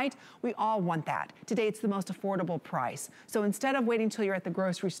else, right? We all want that. Today, it's the most affordable price. So instead of waiting till you're at the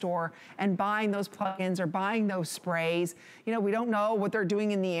grocery store and buying those plugins or buying those sprays, we don't know what they're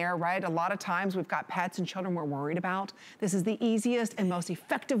doing in the air, right? A lot of times we've got pets and children we're worried about. This is the easiest and most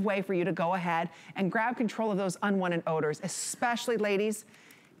effective way for you to go ahead and grab control of those unwanted odors, especially ladies,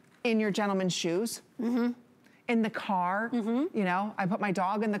 in your gentleman's shoes. In the car, I put my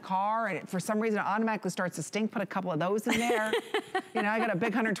dog in the car and for some reason it automatically starts to stink, put a couple of those in there. I got a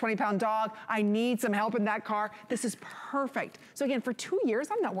big 120-pound dog. I need some help in that car. This is perfect. So again, for 2 years,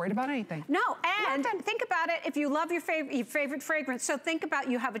 I'm not worried about anything. No, and think about it, if you love your favorite fragrance, so think about,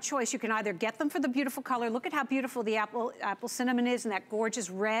 you have a choice. You can either get them for the beautiful color. Look at how beautiful the apple cinnamon is and that gorgeous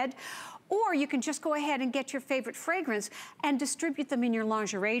red. Or you can just go ahead and get your favorite fragrance and distribute them in your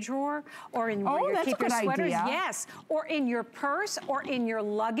lingerie drawer or in where you keep your sweaters. Yes, or in your purse or in your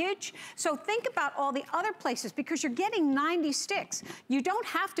luggage. So think about all the other places because you're getting 90 sticks. You don't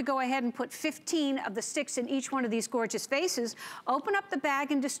have to go ahead and put 15 of the sticks in each one of these gorgeous vases. Open up the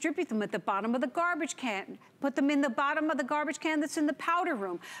bag and distribute them at the bottom of the garbage can. Put them in the bottom of the garbage can that's in the powder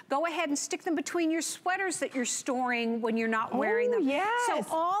room. Go ahead and stick them between your sweaters that you're storing when you're not wearing them. Yes. So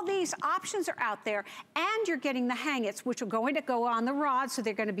all these options are out there, and you're getting the hang-its, which are going to go on the rod, so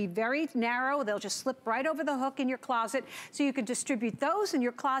they're going to be very narrow. They'll just slip right over the hook in your closet, so you can distribute those in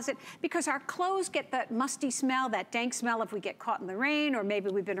your closet, because our clothes get that musty smell, that dank smell if we get caught in the rain, or maybe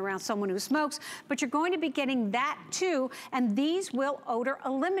we've been around someone who smokes, but you're going to be getting that too, and these will odor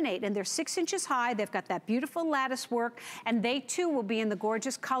eliminate, and they're 6 inches high. They've got that beautiful lattice work, and they too will be in the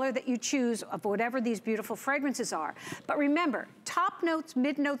gorgeous color that you choose of whatever these beautiful fragrances are. But remember, top notes,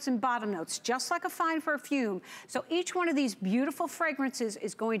 mid notes, and bottom notes, just like a fine perfume. So each one of these beautiful fragrances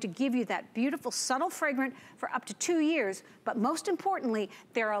is going to give you that beautiful, subtle fragrance for up to 2 years. But most importantly,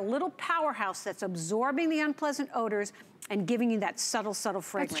 they're a little powerhouse that's absorbing the unpleasant odors and giving you that subtle, subtle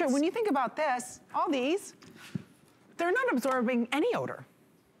fragrance. That's true. When you think about this, all these, they're not absorbing any odor.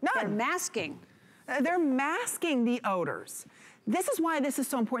 None. They're masking. They're masking the odors. This is why this is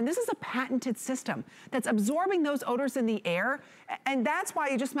so important. This is a patented system that's absorbing those odors in the air, and that's why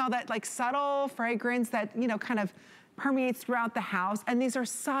you just smell that like subtle fragrance that, kind of permeates throughout the house, and these are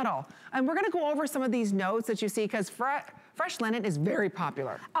subtle. And we're gonna go over some of these notes that you see, because fresh linen is very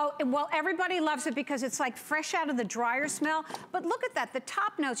popular. Oh, well, everybody loves it because it's like fresh out of the dryer smell. But look at that, the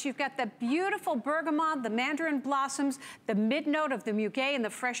top notes, you've got the beautiful bergamot, the mandarin blossoms, the mid note of the muguet and the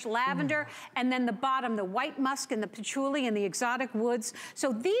fresh lavender, and then the bottom, the white musk and the patchouli and the exotic woods.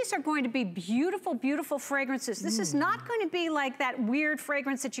 So these are going to be beautiful, beautiful fragrances. This is not going to be like that weird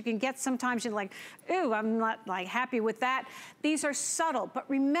fragrance that you can get sometimes. You're like, ooh, I'm not like happy with that. These are subtle, but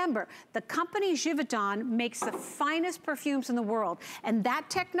remember, the company Givaudan makes the finest perfumes in the world, and that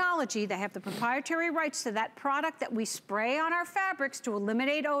technology, they have the proprietary rights to that product that we spray on our fabrics to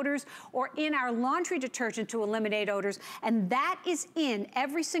eliminate odors, or in our laundry detergent to eliminate odors, and that is in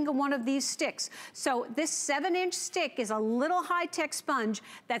every single one of these sticks. So this 7-inch stick is a little high-tech sponge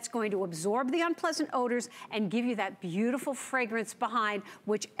that's going to absorb the unpleasant odors and give you that beautiful fragrance behind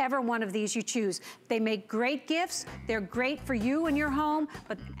whichever one of these you choose. They make great gifts. They're great for you and your home,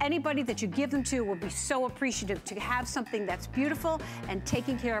 but anybody that you give them to will be so appreciative to have something that's beautiful and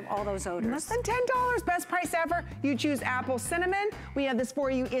taking care of all those odors. Less than $10, best price ever. You choose apple cinnamon. We have this for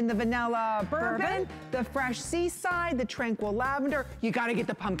you in the vanilla bourbon, the fresh seaside, the tranquil lavender. You gotta get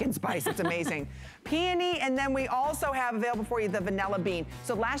the pumpkin spice, it's amazing. Peony, and then we also have available for you the vanilla bean.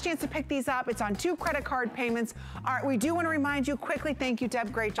 So last chance to pick these up. It's on 2 credit card payments. All right, we do want to remind you quickly, thank you,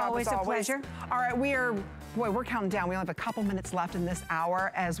 Deb, great job always as a always. pleasure. All right, we are Boy, we're counting down. We only have a couple minutes left in this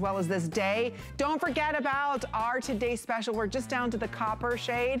hour, as well as this day. Don't forget about our Today Special. We're just down to the copper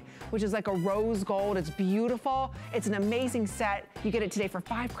shade, which is like a rose gold. It's beautiful. It's an amazing set. You get it today for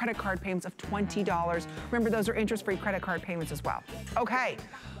 5 credit card payments of $20. Remember, those are interest-free credit card payments as well. Okay.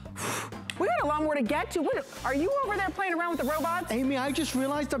 We got a lot more to get to. What, are you over there playing around with the robots? Amy, I just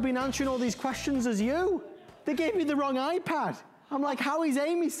realized I've been answering all these questions as you. They gave me the wrong iPad. I'm like, how is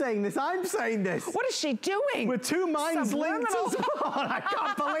Amy saying this? I'm saying this. What is she doing? We're 2 minds linked as well. I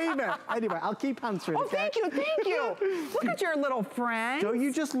can't believe it. Anyway, I'll keep answering. Oh, okay? thank you, thank you. Look at your little friend. Don't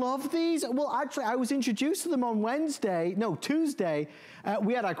you just love these? Well, actually, I was introduced to them on Tuesday.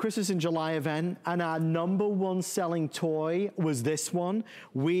 We had our Christmas in July event, and our #1 selling toy was this one.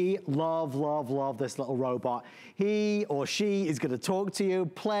 We love, love, love this little robot. He or she is going to talk to you,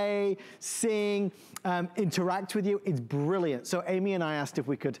 play, sing, interact with you. It's brilliant. So Amy and I asked if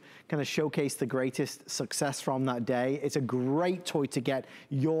we could kind of showcase the greatest success from that day. It's a great toy to get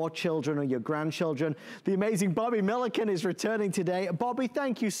your children or your grandchildren. The amazing Bobby Milliken is returning today. Bobby,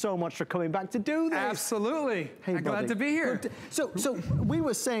 thank you so much for coming back to do this. Absolutely. Hey, I'm glad to be here. So we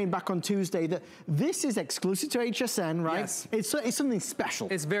were saying back on Tuesday that this is exclusive to HSN, right? Yes. It's something special.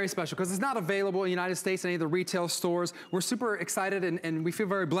 It's very special because it's not available in the United States, any of the retail stores. We're super excited and we feel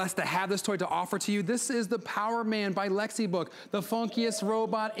very blessed to have this toy to offer to you. This is the Power Man by Lexibook, the funkiest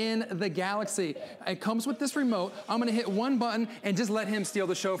robot in the galaxy. It comes with this remote. I'm gonna hit one button and just let him steal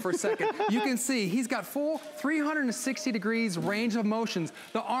the show for a second. You can see he's got full 360 degrees range of motions.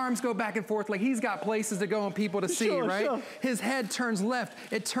 The arms go back and forth like he's got places to go and people to see, right? Sure. His head turns left,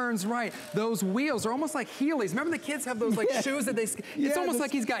 it turns right. Those wheels are almost like Heelys. Remember the kids have those like shoes that they, it's almost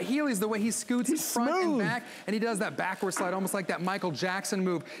like he's got Heelys the way he scoots front and back, and he does that backward slide, almost like that Michael Jackson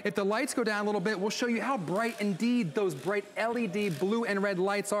move. If the lights go down a little bit, we'll show you how bright indeed those bright LED blue and red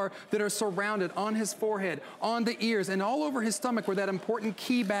lights are that are surrounded on his forehead, on the ears, and all over his stomach where that important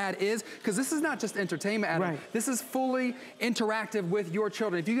keypad is, because this is not just entertainment, Adam. Right. This is fully interactive with your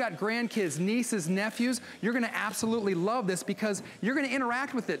children. If you got grandkids, nieces, nephews, you're gonna absolutely love this because you're gonna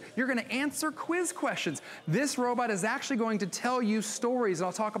interact with it. You're gonna answer quiz questions. This robot is actually going to tell you stories, and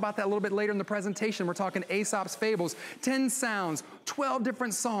I'll talk about that a little bit later in the presentation. We're talking Aesop's Fables, 10 sounds, 12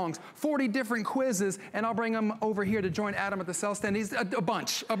 different songs, 40 different quizzes, and I'll bring him over here to join Adam at the cell stand. He's a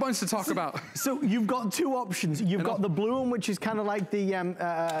bunch to talk about. So you've got 2 options. You've got the blue one, which is kind of like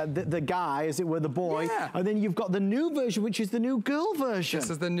the guy, as it were, the boy. Yeah. And then you've got the new version, which is the new girl version. This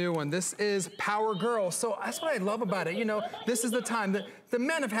is the new one. This is Power Girl. So that's what I love about it. You know, this is the time that the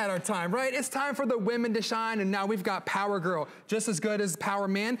men have had our time, right? It's time for the women to shine, and now we've got Power Girl, just as good as Power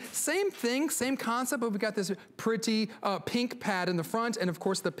Man. Same thing, same concept, but we've got this pretty pink pad in the front, and of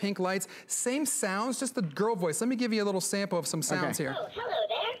course the pink lights. Same sounds, just the girl voice. Let me give you a little sample of some sounds here. Oh, hello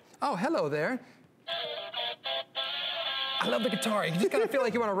there. Oh, hello there. I love the guitar. You just kind of feel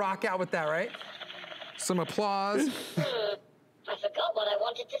like you want to rock out with that, right? Some applause. I forgot what I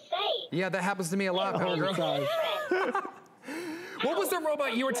wanted to say. Yeah, that happens to me a lot, Power Girl. What was the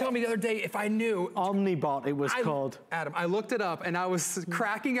robot you were telling me the other day, if I knew? Omnibot, it was called. Adam, I looked it up and I was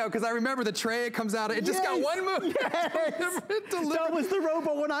cracking out because I remember the tray, it comes out, it just got one move. Yes. That was the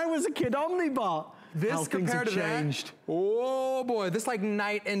robot when I was a kid, Omnibot. This compared to changed. That, oh boy, this like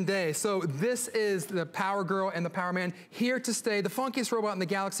night and day. So this is the Power Girl and the Power Man, here to stay. The funkiest robot in the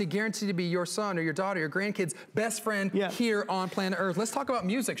galaxy, guaranteed to be your son or your daughter, your grandkids' best friend here on planet Earth. Let's talk about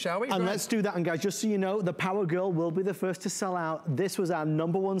music, shall we? And let's do that. And guys, just so you know, the Power Girl will be the first to sell out. This was our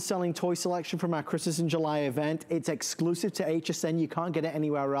 #1 selling toy selection from our Christmas in July event. It's exclusive to HSN. You can't get it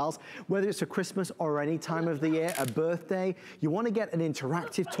anywhere else. Whether it's for Christmas or any time of the year, a birthday, you want to get an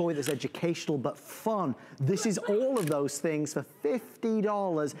interactive toy that's educational but fun. This is all of those things for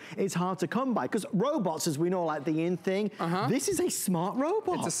 $50. It's hard to come by because robots, as we know, like the in thing. This is a smart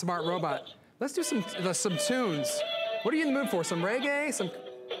robot. It's a smart robot. Let's do some tunes. What are you in the mood for? Some reggae? Some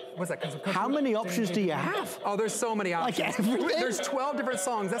what's that? How many options do you have? Oh, there's so many options. Like everything? There's 12 different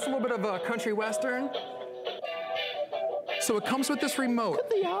songs. That's a little bit of a country western. So it comes with this remote. Look at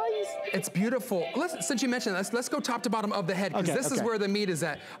the eyes. It's beautiful. Since you mentioned it, let's go top to bottom of the head, because this is where the meat is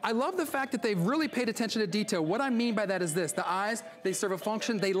at. I love the fact that they've really paid attention to detail. What I mean by that is this. The eyes, they serve a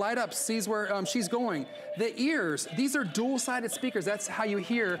function. They light up, sees where she's going. The ears, these are dual-sided speakers. That's how you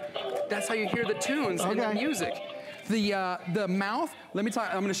hear the tunes in the music. The mouth, let me talk,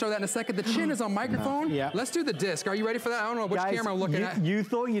 I'm gonna show that in a second. The chin is on microphone. Yeah. Let's do the disc. Are you ready for that? I don't know which camera I'm looking at. You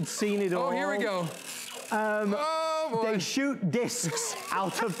thought you'd seen it all. Oh, here we go. They shoot discs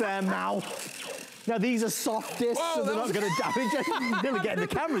out of their mouth. Now these are soft discs, so they're not going to damage it. Nearly getting the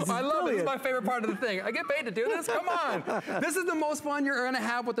cameras. I love it. This is my favorite part of the thing. I get paid to do this. Come on. This is the most fun you're going to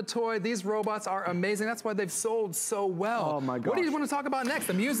have with the toy. These robots are amazing. That's why they've sold so well. Oh my gosh. What do you want to talk about next?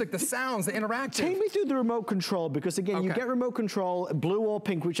 The music, the sounds, the interactive. Take me through the remote control, because again, you get remote control, blue or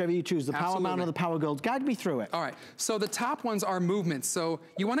pink, whichever you choose, the Power Man or the Power Girl. Guide me through it. All right, so the top ones are movements. So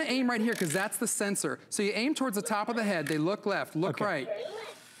you want to aim right here, because that's the sensor. So you aim towards the top of the head. They look left, look right,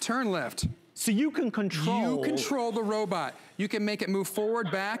 turn left. So you can control. You control the robot. You can make it move forward,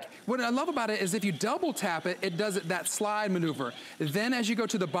 back. What I love about it is if you double tap it, it does that slide maneuver. Then as you go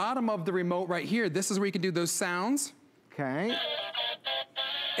to the bottom of the remote right here, this is where you can do those sounds. Okay.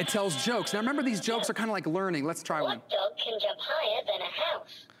 It tells jokes. Now remember, these jokes are kind of like learning. Let's try one. What dog can jump higher than a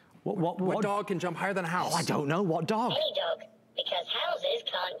house? What dog can jump higher than a house? Oh, I don't know. What dog? Any dog, because houses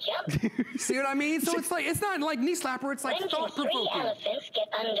can't jump. See what I mean? So it's not like knee slapper, it's like When can thought-provoking. 3 elephants get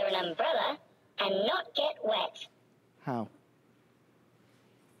under an umbrella and not get wet? How?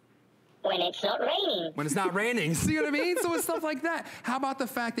 When it's not raining. When it's not raining, see what I mean? So it's stuff like that. How about the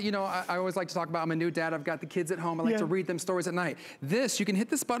fact that, you know, I always like to talk about, I'm a new dad, I've got the kids at home, I like to read them stories at night. This, you can hit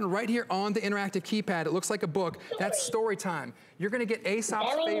this button right here on the interactive keypad. It looks like a book. That's story time. You're gonna get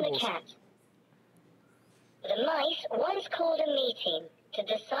Aesop's Fables. The cat. The mice once called a meeting to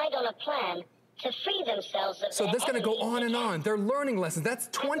decide on a plan to free themselves of So their this is gonna go enemies, on the and cat. on. They're learning lessons. That's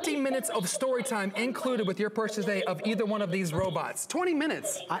 20 minutes of story time included with your purchase today of either one of these robots. 20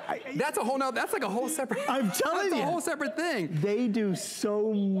 minutes. That's a whole nother, that's like a whole separate, I'm telling that's you. a whole separate thing. They do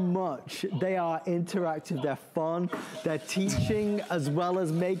so much. They are interactive, they're fun, they're teaching as well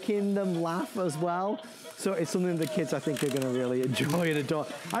as making them laugh as well. So it's something the kids, I think, are going to really enjoy and adore.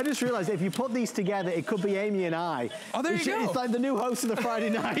 I just realized if you put these together, it could be Amy and I. Oh, there you go. It's like the new host of the Friday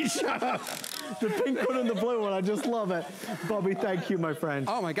night show. The pink one and the blue one, I just love it. Bobby, thank you, my friend.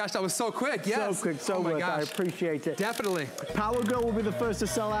 Oh my gosh, that was so quick, yes. So quick, so my worth it. gosh. I appreciate it. Definitely. Power Girl will be the first to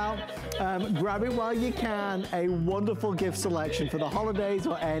sell out. Grab it while you can. A wonderful gift selection for the holidays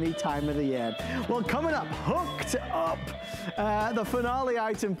or any time of the year. Well, coming up, Hooked Up, the finale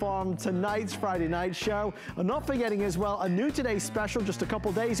item from tonight's Friday night show. And not forgetting as well, a new Today special just a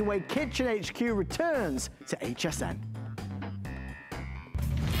couple days away. Kitchen HQ returns to HSN.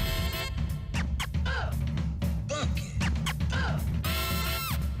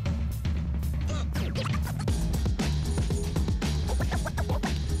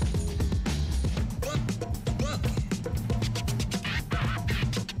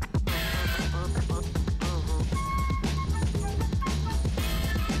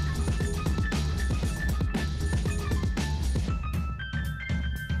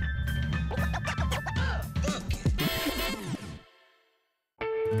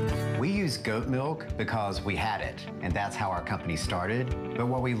 Goat milk because we had it, and that's how our company started. But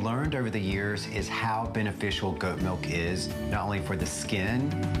what we learned over the years is how beneficial goat milk is, not only for the skin,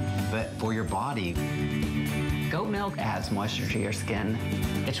 but for your body. Goat milk adds moisture to your skin.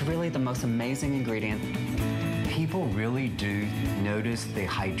 It's really the most amazing ingredient. People really do notice the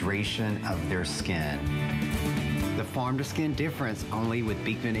hydration of their skin. The farm to skin difference only with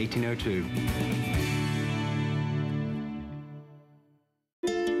Beekman 1802.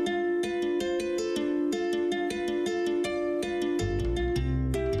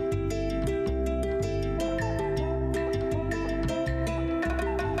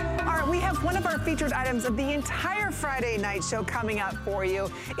 Featured items of the entire Friday night show coming up for you.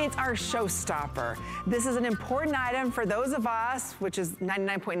 It's our showstopper. This is an important item for those of us, which is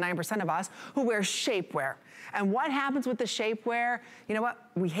 99.9% of us, who wear shapewear. And what happens with the shapewear? You know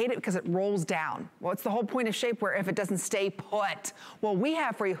what? We hate it because it rolls down. What's the whole point of shapewear if it doesn't stay put? Well, we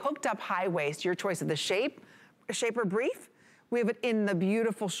have for you Hooked Up High Waist, your choice of the shaper brief. We have it in the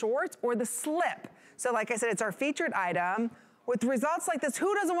beautiful shorts or the slip. So like I said, it's our featured item. With results like this,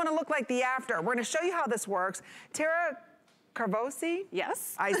 who doesn't want to look like the after? We're going to show you how this works. Tara Carvosi?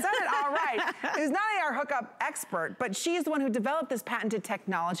 Yes. I said it all right. Who's not only our hookup expert, but she is the one who developed this patented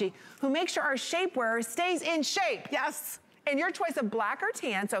technology, who makes sure our shapewear stays in shape. Yes. And your choice of black or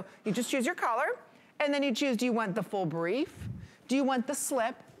tan, so you just choose your color, and then you choose, do you want the full brief? Do you want the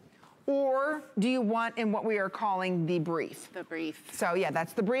slip? Or do you want in what we are calling the brief? The brief. So yeah,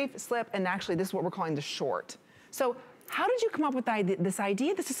 that's the brief, slip, and actually this is what we're calling the short. So how did you come up with this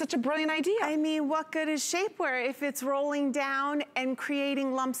idea? This is such a brilliant idea. I mean, what good is shapewear if it's rolling down and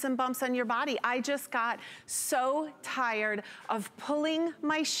creating lumps and bumps on your body? I just got so tired of pulling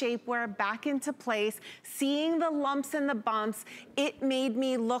my shapewear back into place, seeing the lumps and the bumps. It made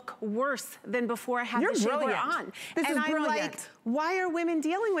me look worse than before I had the shapewear on. This is brilliant. I'm like, Why are women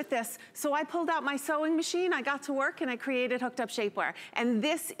dealing with this? So I pulled out my sewing machine, I got to work, and I created hooked up shapewear. And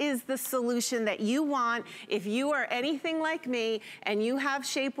this is the solution that you want. If you are anything like me and you have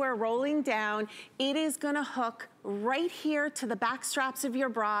shapewear rolling down, it is gonna hook right here to the back straps of your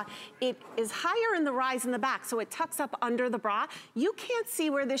bra. It is higher in the rise in the back, so it tucks up under the bra. You can't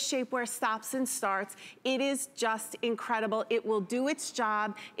see where this shapewear stops and starts. It is just incredible. It will do its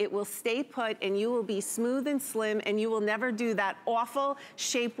job, it will stay put, and you will be smooth and slim, and you will never do that awful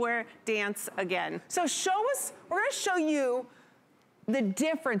shapewear dance again. So show us, we're gonna show you the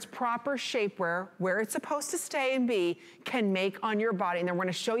difference proper shapewear, where it's supposed to stay and be, can make on your body. And then we're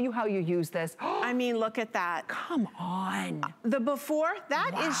gonna show you how you use this. I mean, look at that. Come on. The before,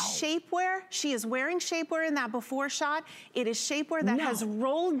 that is shapewear. She is wearing shapewear in that before shot. It is shapewear that has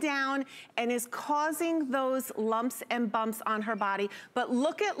rolled down and is causing those lumps and bumps on her body. But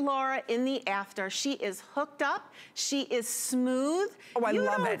look at Laura in the after. She is hooked up. She is smooth. Oh, I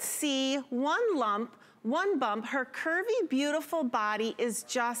love it. You don't see one lump, one bump. Her curvy, beautiful body is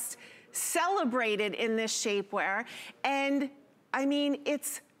just celebrated in this shapewear. And I mean,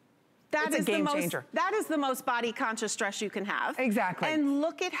 that is the most body conscious dress you can have. Exactly. And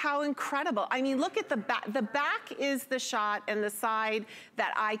look at how incredible. I mean, look at the back. The back is the shot and the side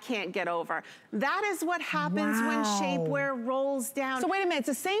that I can't get over. That is what happens when shapewear rolls down. So wait a minute, it's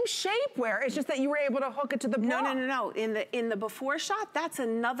the same shapewear, it's just that you were able to hook it to the bra. No. In the before shot, that's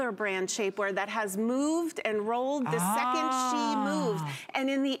another brand shapewear that has moved and rolled the second she moved. And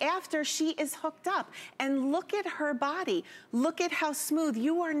in the after, she is hooked up. And look at her body. Look at how smooth.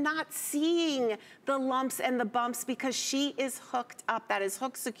 You are not seeing the lumps and the bumps because she is hooked up. That is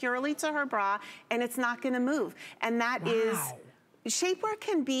hooked securely to her bra, and it's not gonna move. And that is, shapewear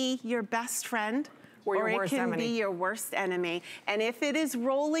can be your best friend, or it can be your worst enemy. And if it is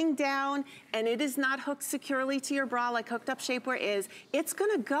rolling down and it is not hooked securely to your bra like hooked up shapewear is, it's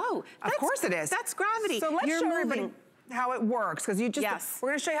gonna go. Of course it is. That's gravity. So let's show everybody how it works, because we're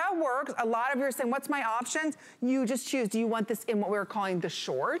gonna show you how it works. A lot of you are saying, what's my options? You just choose, do you want this in what we're calling the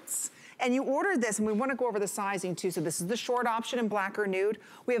shorts? And you order this, and we wanna go over the sizing too. So this is the short option in black or nude.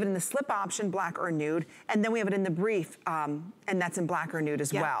 We have it in the slip option, black or nude. And then we have it in the brief, and that's in black or nude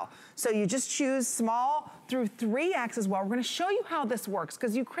as well. So you just choose small through 3X as well. We're gonna show you how this works,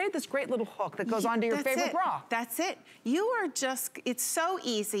 because you created this great little hook that goes onto your favorite bra. That's it. You are just, it's so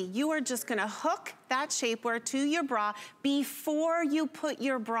easy. You are just gonna hook that shapewear to your bra before you put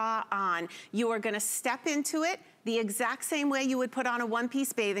your bra on. You are gonna step into it the exact same way you would put on a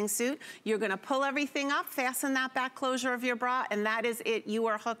one-piece bathing suit. You're gonna pull everything up, fasten that back closure of your bra, and that is it. You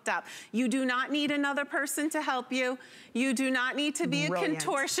are hooked up. You do not need another person to help you. You do not need to be a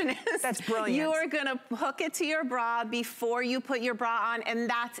contortionist. That's brilliant. You are gonna hook it to your bra before you put your bra on, and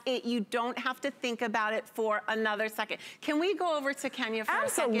that's it. You don't have to think about it for another second. Can we go over to Kenya for a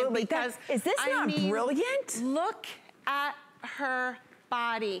second? Because is this not brilliant? Look at her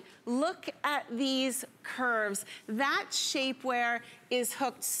body. Look at these curves. That shapewear is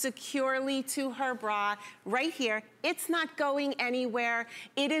hooked securely to her bra right here. It's not going anywhere.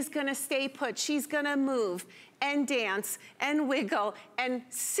 It is gonna stay put. She's gonna move and dance and wiggle and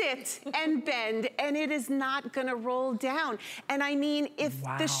sit and bend, and it is not gonna roll down. And I mean, if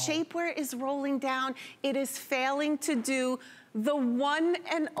the shapewear is rolling down, it is failing to do the one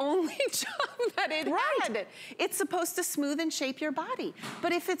and only job that it had. It's supposed to smooth and shape your body.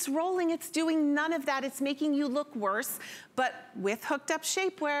 But if it's rolling, it's doing none of that. It's making you look worse. But with hooked up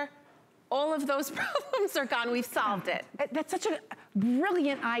shapewear, all of those problems are gone. We've solved it. That's such a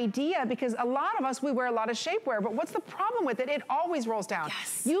brilliant idea, because a lot of us, we wear a lot of shapewear, but what's the problem with it? It always rolls down.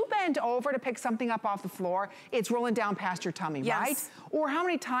 You bend over to pick something up off the floor, it's rolling down past your tummy, right? Or how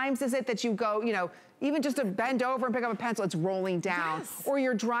many times is it that you go, you know, even just to bend over and pick up a pencil, it's rolling down. Or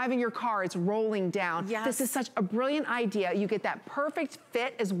you're driving your car, it's rolling down. This is such a brilliant idea. You get that perfect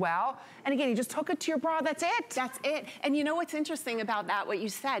fit as well. And again, you just hook it to your bra, that's it. That's it. And you know what's interesting about that, what you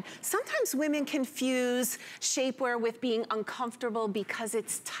said? Sometimes women confuse shapewear with being uncomfortable because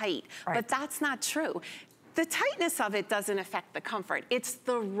it's tight, but that's not true. The tightness of it doesn't affect the comfort. It's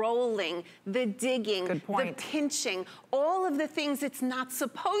the rolling, the digging, the pinching, all of the things it's not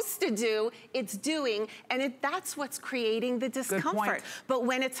supposed to do, it's doing, and that's what's creating the discomfort. But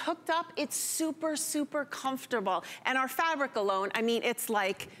when it's hooked up, it's super, super comfortable. And our fabric alone, I mean, it's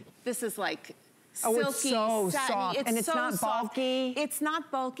like, this is like silky, it's so soft, and it's not bulky. It's not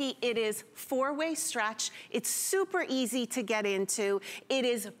bulky. It is four-way stretch. It's super easy to get into. It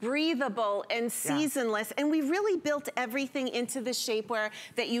is breathable and seasonless, and we really built everything into the shapewear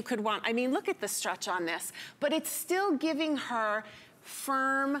that you could want. I mean, look at the stretch on this, but it's still giving her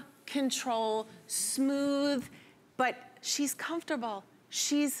firm control, smooth, but she's comfortable.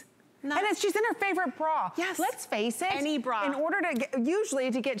 She's not. And she's in her favorite bra. Yes. Let's face it. Any bra. In order to get,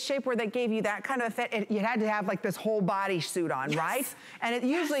 usually to get shapewear that gave you that kind of a fit, you had to have like this whole body suit on, right? And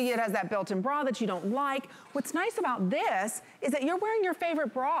usually it has that built-in bra that you don't like. What's nice about this is that you're wearing your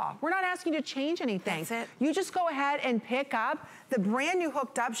favorite bra. We're not asking you to change anything. That's it. You just go ahead and pick up the brand new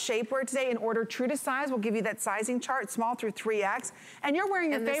hooked up shapewear today and order true to size. We'll give you that sizing chart, small through 3X. And you're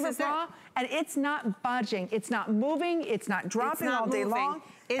wearing your favorite bra and it's not budging. It's not moving. It's not dropping all day long.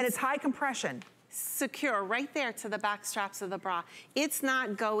 And it's high compression. Secure right there to the back straps of the bra. It's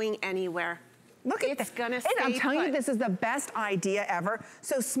not going anywhere. Look at it's this. Gonna stay I'm telling put. you, this is the best idea ever.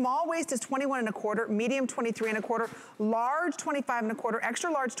 So small waist is 21.25, medium 23.25, large 25.25,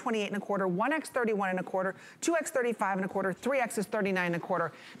 extra large 28.25, 1X 31.25, 2X 35.25, 3X is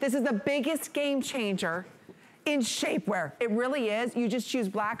 39.25. This is the biggest game changer in shapewear. It really is. You just choose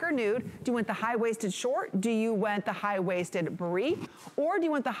black or nude. Do you want the high-waisted short? Do you want the high-waisted brief? Or do you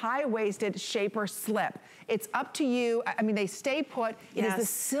want the high-waisted shaper slip? It's up to you. I mean, they stay put. It is the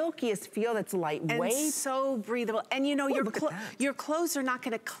silkiest feel that's lightweight. And so breathable. And you know, your clothes are not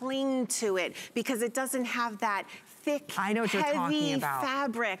gonna cling to it because it doesn't have that thick, heavy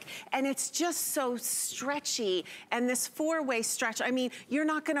fabric. And it's just so stretchy. And this four-way stretch, I mean, you're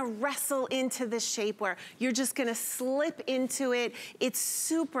not gonna wrestle into this shapewear. You're just gonna slip into it. It's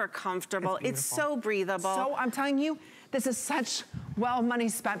super comfortable. It's so breathable. So I'm telling you, this is such money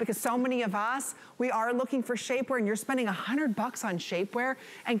spent because so many of us, we are looking for shapewear and you're spending $100 on shapewear.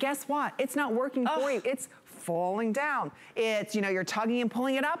 And guess what? It's not working for you. It's falling down. It's, you know, you're tugging and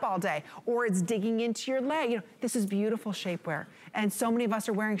pulling it up all day, or it's digging into your leg. You know, this is beautiful shapewear. And so many of us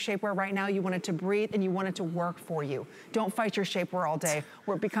are wearing shapewear right now. You want it to breathe and you want it to work for you. Don't fight your shapewear all day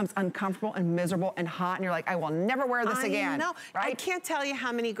where it becomes uncomfortable and miserable and hot and you're like, I will never wear this again. No, right? I can't tell you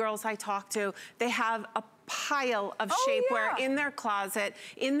how many girls I talk to, they have a pile of shapewear in their closet,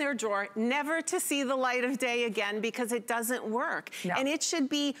 in their drawer, never to see the light of day again because it doesn't work. No. And it should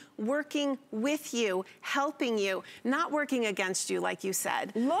be working with you, helping you, not working against you, like you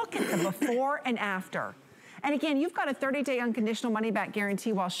said. Look at the before and after. And again, you've got a 30-day unconditional money-back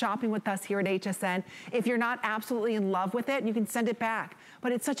guarantee while shopping with us here at HSN. If you're not absolutely in love with it, you can send it back.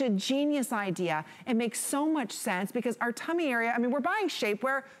 But it's such a genius idea. It makes so much sense because our tummy area, I mean, we're buying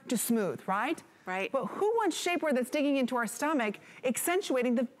shapewear to smooth, right? Right. But who wants shapewear that's digging into our stomach,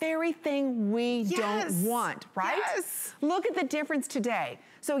 accentuating the very thing we don't want, right? Yes. Look at the difference today.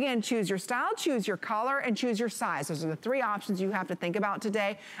 So again, choose your style, choose your color, and choose your size. Those are the three options you have to think about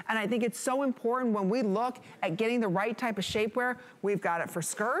today. And I think it's so important when we look at getting the right type of shapewear. We've got it for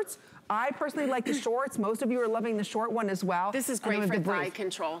skirts. I personally like the shorts. Most of you are loving the short one as well. This is great for thigh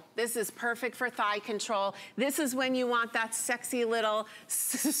control. This is perfect for thigh control. This is when you want that sexy little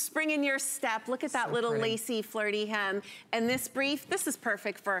spring in your step. Look at that little lacy, flirty hem. And this brief, this is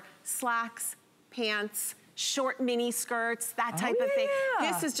perfect for slacks, pants, short mini skirts, that type of thing.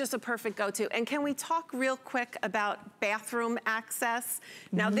 This is just a perfect go-to. And can we talk real quick about bathroom access?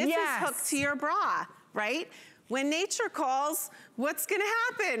 Now this is hooked to your bra, right? When nature calls, what's gonna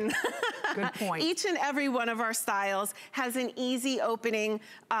happen? Good point. Each and every one of our styles has an easy opening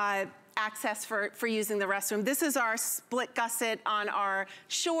access for using the restroom. This is our split gusset on our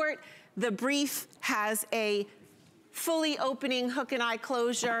short. The brief has a fully opening hook and eye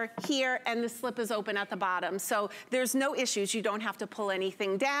closure here, and the slip is open at the bottom. So there's no issues. You don't have to pull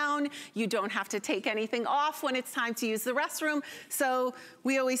anything down. You don't have to take anything off when it's time to use the restroom. So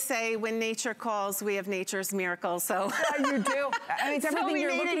we always say when nature calls, we have nature's miracles. So you do. I mean, it's everything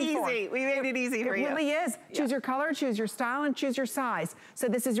you're looking for. We made it easy for you. It really is. Choose your color, choose your style, and choose your size. So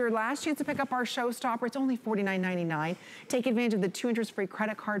this is your last chance to pick up our showstopper. It's only $49.99. Take advantage of the 2 interest-free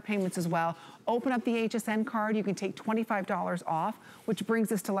credit card payments as well. Open up the HSN card. You can take $25 off, which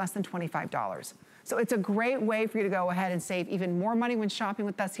brings us to less than $25. So it's a great way for you to go ahead and save even more money when shopping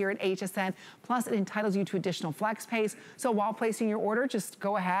with us here at HSN. Plus, it entitles you to additional flex pays. So while placing your order, just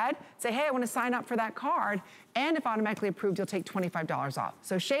go ahead, say, hey, I want to sign up for that card. And if automatically approved, you'll take $25 off.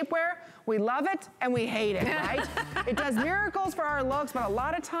 So shapewear, we love it and we hate it, right? It does miracles for our looks, but a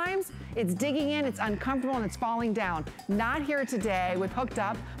lot of times it's digging in, it's uncomfortable, and it's falling down. Not here today with Hooked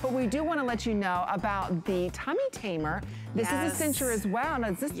Up, but we do want to let you know about the Tummy Tamer. This is a cincher as well.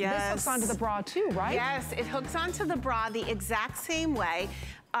 Now, this hooks onto the bra too, right? Yes, it hooks onto the bra the exact same way.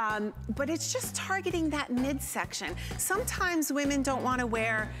 But it's just targeting that midsection. Sometimes women don't want to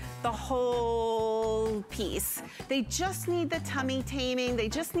wear the whole piece. They just need the tummy taming. They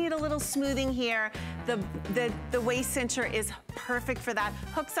just need a little smoothing here. The waist cincher is perfect for that.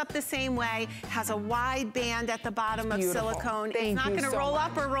 Hooks up the same way, has a wide band at the bottom of silicone. Thank it's not you gonna so roll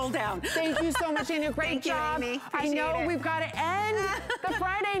much. up or roll down. Thank you so much, Anya. Great Thank job. you, Amy. I Appreciate know it. we've got to end the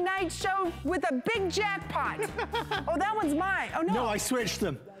Friday night show with a big jackpot. Oh, that one's mine. Oh, no. No, I switched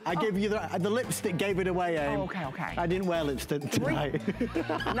them. I gave you the lipstick, gave it away, Aim. Oh, okay, okay. I didn't wear lipstick tonight.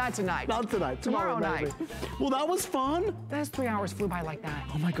 Not tonight. Not tonight. Tomorrow night. maybe. Well, that was fun. Those 3 hours flew by like that.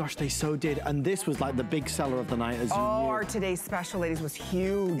 Oh my gosh, they so did. And this was like the big seller of the night, as you knew. Our today's special, ladies, was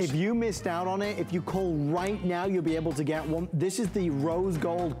huge. If you missed out on it, if you call right now, you'll be able to get one. This is the rose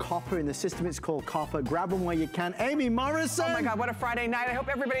gold copper. In the system, it's called copper. Grab them while you can. Amy Morrison. Oh my God, what a Friday night. I hope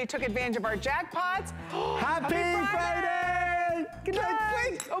everybody took advantage of our jackpots. Happy Friday! Good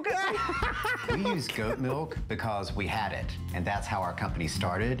night. Okay. We use goat milk because we had it, and that's how our company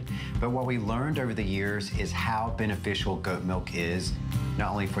started. But what we learned over the years is how beneficial goat milk is,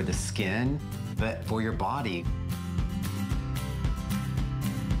 not only for the skin, but for your body.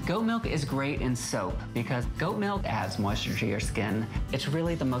 Goat milk is great in soap because goat milk adds moisture to your skin. It's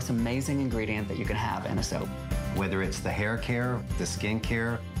really the most amazing ingredient that you can have in a soap. Whether it's the hair care, the skin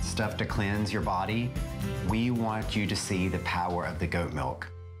care, stuff to cleanse your body, we want you to see the power of the goat milk.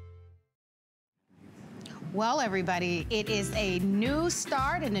 Well, everybody, it is a new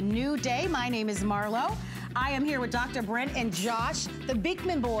start and a new day. My name is Marlo. I am here with Dr. Brent and Josh, the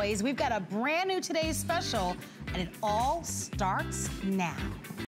Beekman boys. We've got a brand new Today's Special, and it all starts now.